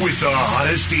 countries with the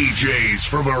hottest DJs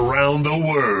from around the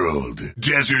world.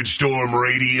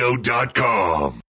 DesertStormRadio.com.